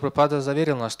 И Шрила Прабхупада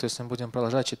заверил нас, что если мы будем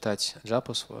продолжать читать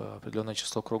джапус, определенное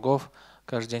число кругов,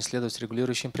 каждый день следовать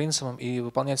регулирующим принципам и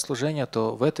выполнять служение,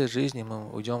 то в этой жизни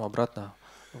мы уйдем обратно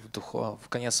в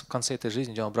конце этой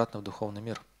жизни идем обратно в духовный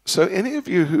мир. So any of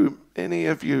you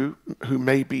who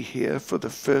may be here for the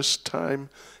first time,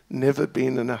 never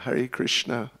been in a Hare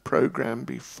Krishna program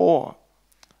before.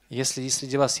 Если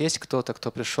среди вас есть кто-то,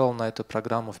 кто пришел на эту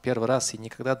программу в первый раз и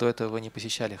никогда до этого вы не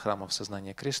посещали храмов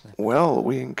сознания Кришны, Well,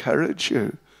 we encourage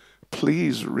you.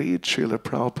 Please read Srila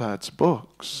Prabhupada's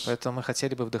books. поэтому мы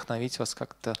хотели бы вдохновить вас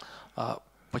как-то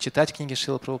почитать книги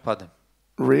Шрилы Прабхупады.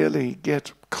 Really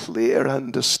get clear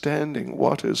understanding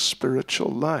what is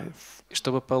spiritual life. И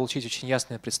чтобы получить очень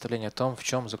ясное представление о том, в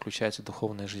чем заключается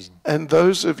духовная жизнь. And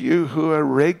those of you who are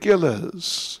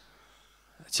regulars,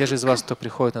 Те же из вас, кто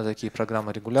приходит на такие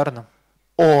программы регулярно,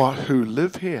 or who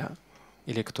live here,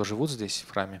 или кто живут здесь,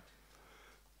 в храме,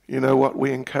 you know what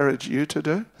we encourage you to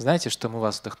do? знаете, что мы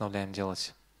вас вдохновляем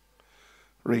делать?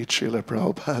 Read Srila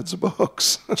Prabhupada's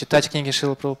books. Читать книги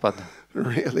Шрилы Прабхупады.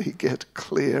 Really get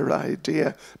clear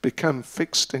idea, become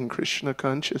fixed in Krishna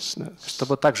consciousness.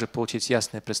 Чтобы также получить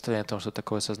ясное представление о том, что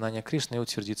такое сознание Кришны, и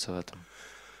утвердиться в этом.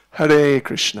 Hare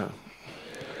Krishna.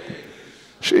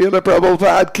 Srila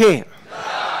Prabhupada ki.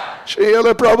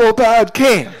 Srila Prabhupada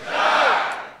ki.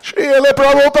 Srila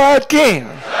Prabhupada ki.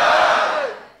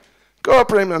 Go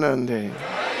Premanande.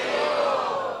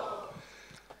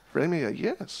 Premia,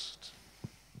 yes.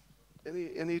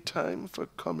 Any time for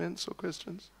comments or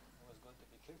questions?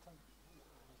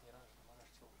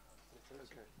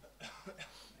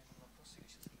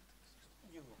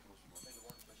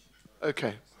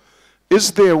 Okay.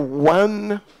 Is there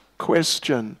one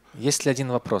question Есть ли один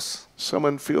вопрос?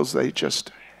 someone feels they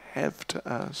just have to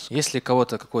ask? Есть ли у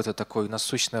кого-то какой-то такой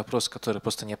насущный вопрос, который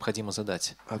просто необходимо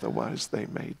задать? Otherwise they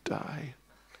may die.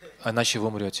 Иначе вы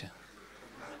умрете.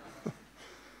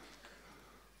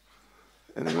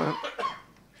 Anyone?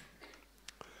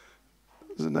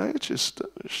 Знаете,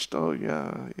 что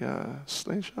я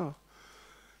слышал?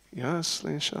 Я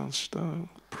слышал, что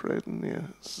преданные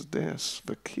здесь,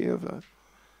 в Киеве,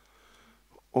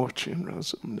 очень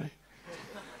разумные.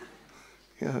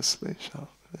 Я слышал,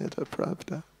 это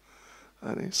правда.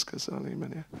 Они сказали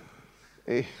мне.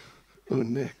 И у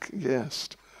них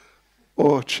есть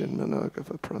очень много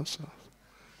вопросов.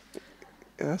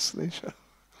 Я слышал,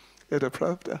 это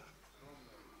правда.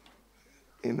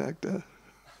 Иногда.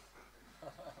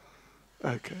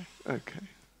 Okay, okay.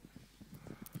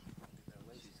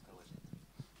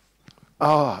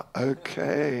 Ah,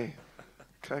 okay.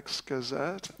 Как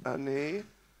сказать? Они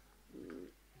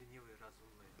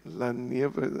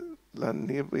ленивые,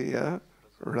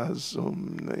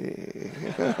 разумные.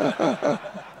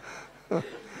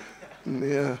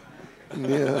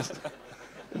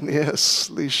 Не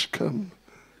слишком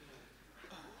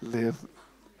ленивые.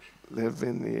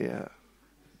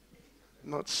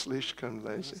 Not слишком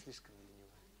lazy.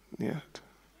 Нет.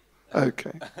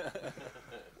 Okay.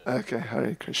 Okay,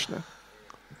 Hare Krishna.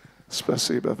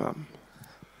 Спасибо вам.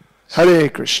 Hare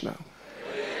Krishna.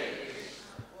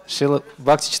 Шрила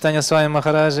Бхакти Чайтанья Свами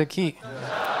Махараджа ки.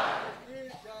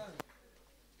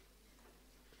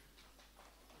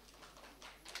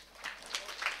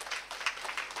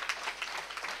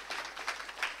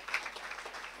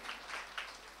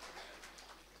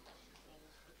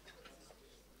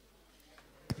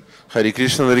 Хари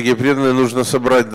Кришна, дорогие преданные, нужно собрать